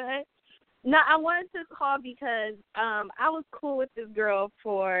 I'm good. No, I wanted to call because I was cool with this girl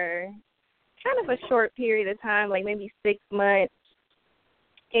for kind of a short period of time, like maybe 6 months.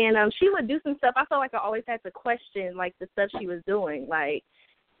 And she would do some stuff. I felt like I always had to question, like, the stuff she was doing. Like,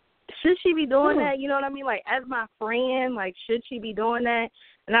 should she be doing that? You know what I mean? Like, as my friend, like, should she be doing that?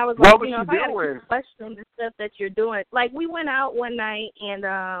 And I was like, you know, if I got to question the stuff that you're doing. Like, we went out one night and,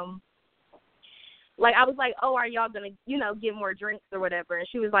 like, I was like, oh, are y'all going to, you know, get more drinks or whatever? And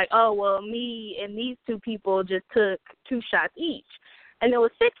she was like, oh, well, me and these 2 people just took 2 shots each. And there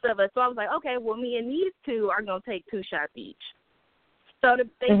was 6 of us. So I was like, okay, well, me and these 2 are going to take 2 shots each. So they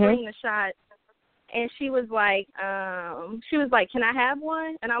bring the shot, and she was like, can I have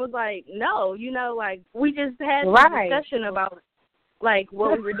one? And I was like, no, you know, like, we just had a discussion about, like,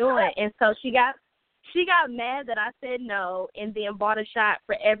 what we were doing. And so she got mad that I said no and then bought a shot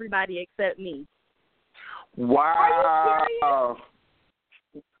for everybody except me. Wow.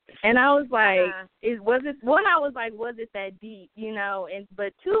 And I was like, was it that deep, you know?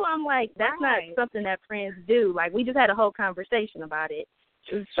 But 2, I'm like, that's not something that friends do. Like, we just had a whole conversation about it.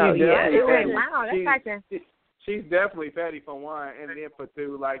 So yeah, wow, that's like she's definitely petty for 1, and then for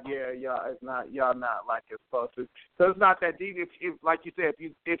 2, like, yeah, y'all not like it's supposed to. So it's not that deep. If like you said,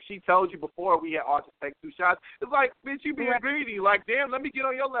 if she told you before we had all just take 2 shots, it's like, bitch, you being greedy. Like, damn, let me get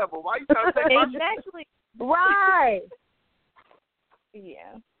on your level. Why you trying to take my exactly right?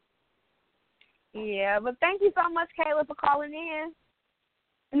 Yeah. Yeah, but thank you so much, Kayla, for calling in.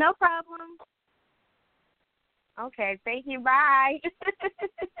 No problem. Okay, thank you. Bye.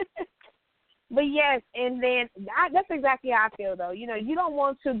 But yes, and then that's exactly how I feel, though. You know, you don't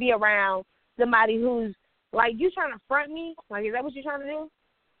want to be around somebody who's, like, you trying to front me. Like, is that what you're trying to do?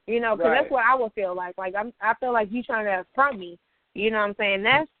 You know, because that's what I would feel like. Like I feel like you trying to affront me. You know what I'm saying?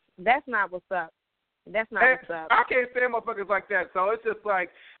 That's not what's up. That's not what's up. I can't stand motherfuckers like that. So it's just like,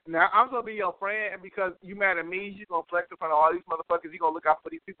 now I'm going to be your friend, and because you mad at me, you're going to flex in front of all these motherfuckers. You're going to look out for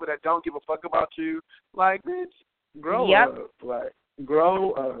these people that don't give a fuck about you. Like, bitch, grow up. Like,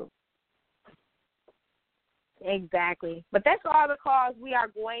 grow up. Exactly. But that's all the calls we are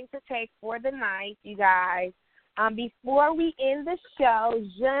going to take for the night, you guys. Before we end the show,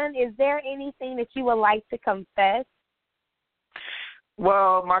 Jean, is there anything that you would like to confess?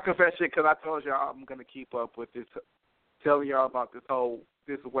 Well, my confession, because I told y'all I'm going to keep up with this, telling y'all about this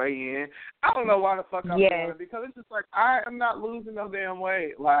weigh-in. I don't know why the fuck I'm doing it, because it's just like I am not losing no damn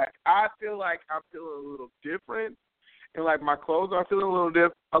weight. Like, I feel like I'm feeling a little different, and like my clothes are feeling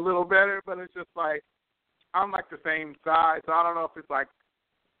a little better, but it's just like I'm like the same size, so I don't know if it's like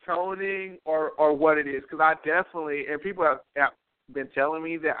toning or what it is, because I definitely, and people have been telling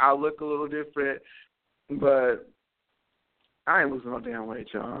me that I look a little different, but I ain't losing no damn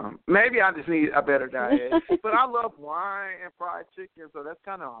weight, y'all. Maybe I just need a better diet. But I love wine and fried chicken, so that's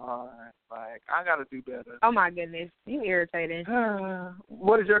kind of hard. Like, I got to do better. Oh, my goodness. You irritating.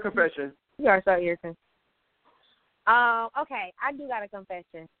 What is your confession? You are so irritating. Okay, I do got a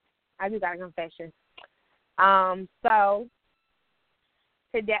confession. So,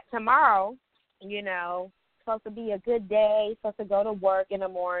 tomorrow, you know, supposed to be a good day, supposed to go to work in the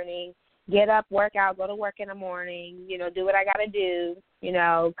morning, get up, work out, go to work in the morning, you know, do what I got to do, you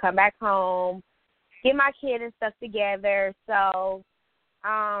know, come back home, get my kid and stuff together. So,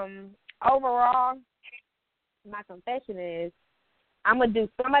 overall, my confession is I'm going to do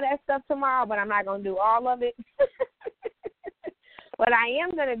some of that stuff tomorrow, but I'm not going to do all of it. What I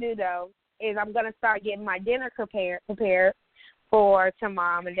am going to do, though, is I'm going to start getting my dinner prepared for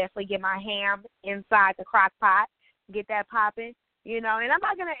tomorrow. I'm going to definitely get my ham inside the crock pot, get that popping, you know. And I'm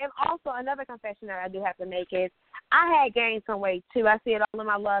not going to – and also another confession that I do have to make is I had gained some weight, too. I see it all in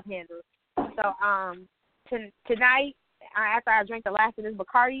my love handles. So tonight, after I drink the last of this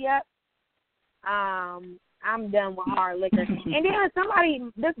Bacardi up, I'm done with hard liquor. And then somebody,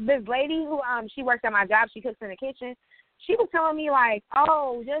 this lady who she works at my job, she cooks in the kitchen, she was telling me, like,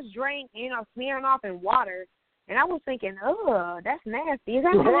 oh, just drink, you know, smearing off in water. And I was thinking, ugh, that's nasty. Is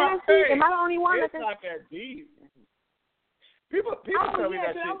that nasty? Am I the only one? It's not that deep. People tell me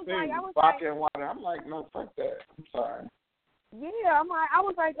that shit too. Vodka and water. I'm like, no, fuck that. I'm sorry. Yeah, I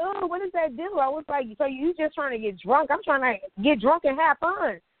was like, oh, what does that do? I was like, so you just trying to get drunk? I'm trying to get drunk and have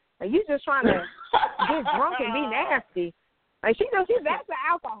fun. Like, you just trying to get drunk and be nasty. Like, that's an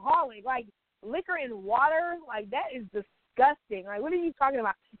alcoholic. Like, liquor and water, like, that is disgusting. Like, what are you talking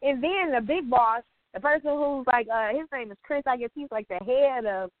about? And then the big boss, the person who's like, his name is Chris, I guess he's like the head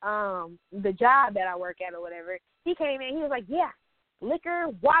of the job that I work at or whatever. He came in, he was like, yeah, liquor,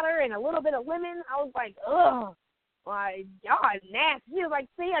 water, and a little bit of lemon. I was like, ugh, like, y'all are nasty. He was like,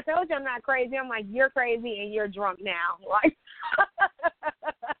 see, I told you I'm not crazy. I'm like, you're crazy and you're drunk now. Like,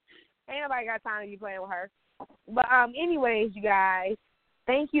 ain't nobody got time to be playing with her. But anyways, you guys,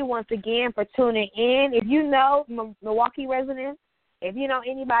 thank you once again for tuning in. If you know Milwaukee residents, if you know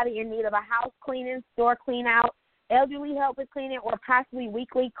anybody in need of a house cleaning, store clean out, elderly help with cleaning, or possibly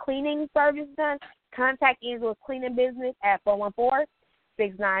weekly cleaning service done, contact Angela's Cleaning Business at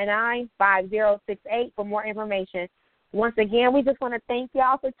 414-699-5068 for more information. Once again, we just want to thank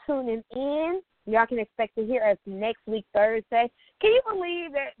y'all for tuning in. Y'all can expect to hear us next week, Thursday. Can you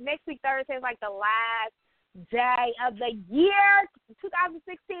believe that next week, Thursday, is like the last day of the year?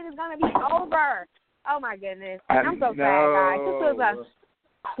 2016 is going to be over. Oh, my goodness. I'm so sad, guys. This was a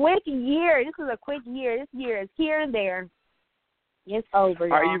quick year. This year is here and there. It's over,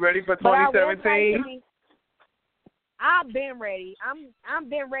 y'all. Are you ready for 2017? I've been ready. I'm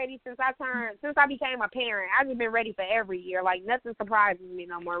been ready since I became a parent. I've just been ready for every year. Like, nothing surprises me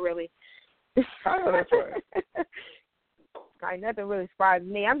no more, really. Oh, that's right. Like, nothing really surprises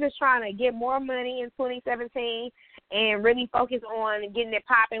me. I'm just trying to get more money in 2017 and really focus on getting it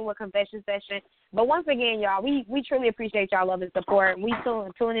popping with Confession Session. But once again, y'all, we truly appreciate y'all love and support. We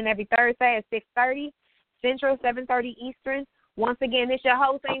tune in every Thursday at 6:30 Central, 7:30 Eastern. Once again, this is your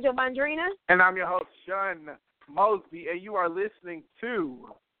host, Angel Bondrina. And I'm your host, Sean Mosby, and you are listening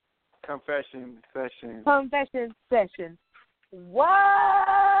to Confession Session. Confession Session. What?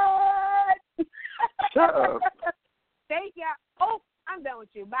 Shut up. Thank y'all. Oh, I'm done with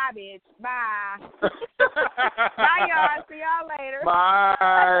you. Bye, bitch. Bye. Bye, y'all. See y'all later.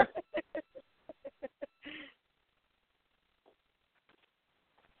 Bye.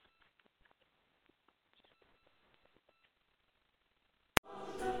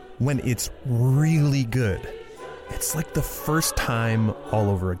 When it's really good. it's like the first time all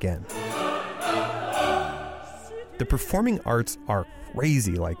over again. The performing arts are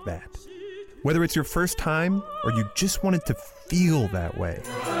crazy like that. Whether it's your first time or you just wanted to feel that way,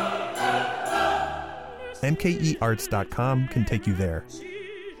 MKEArts.com can take you there.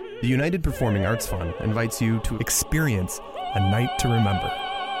 The United Performing Arts Fund invites you to experience a night to remember.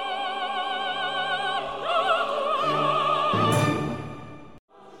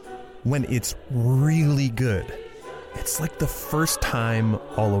 When it's really good, it's like the first time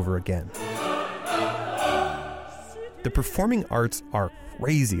all over again. The performing arts are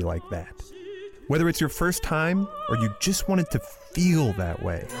crazy like that. Whether it's your first time or you just wanted to feel that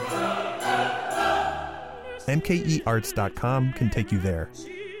way, MKEArts.com can take you there.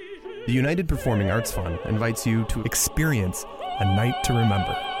 The United Performing Arts Fund invites you to experience a night to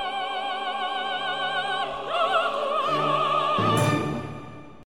remember.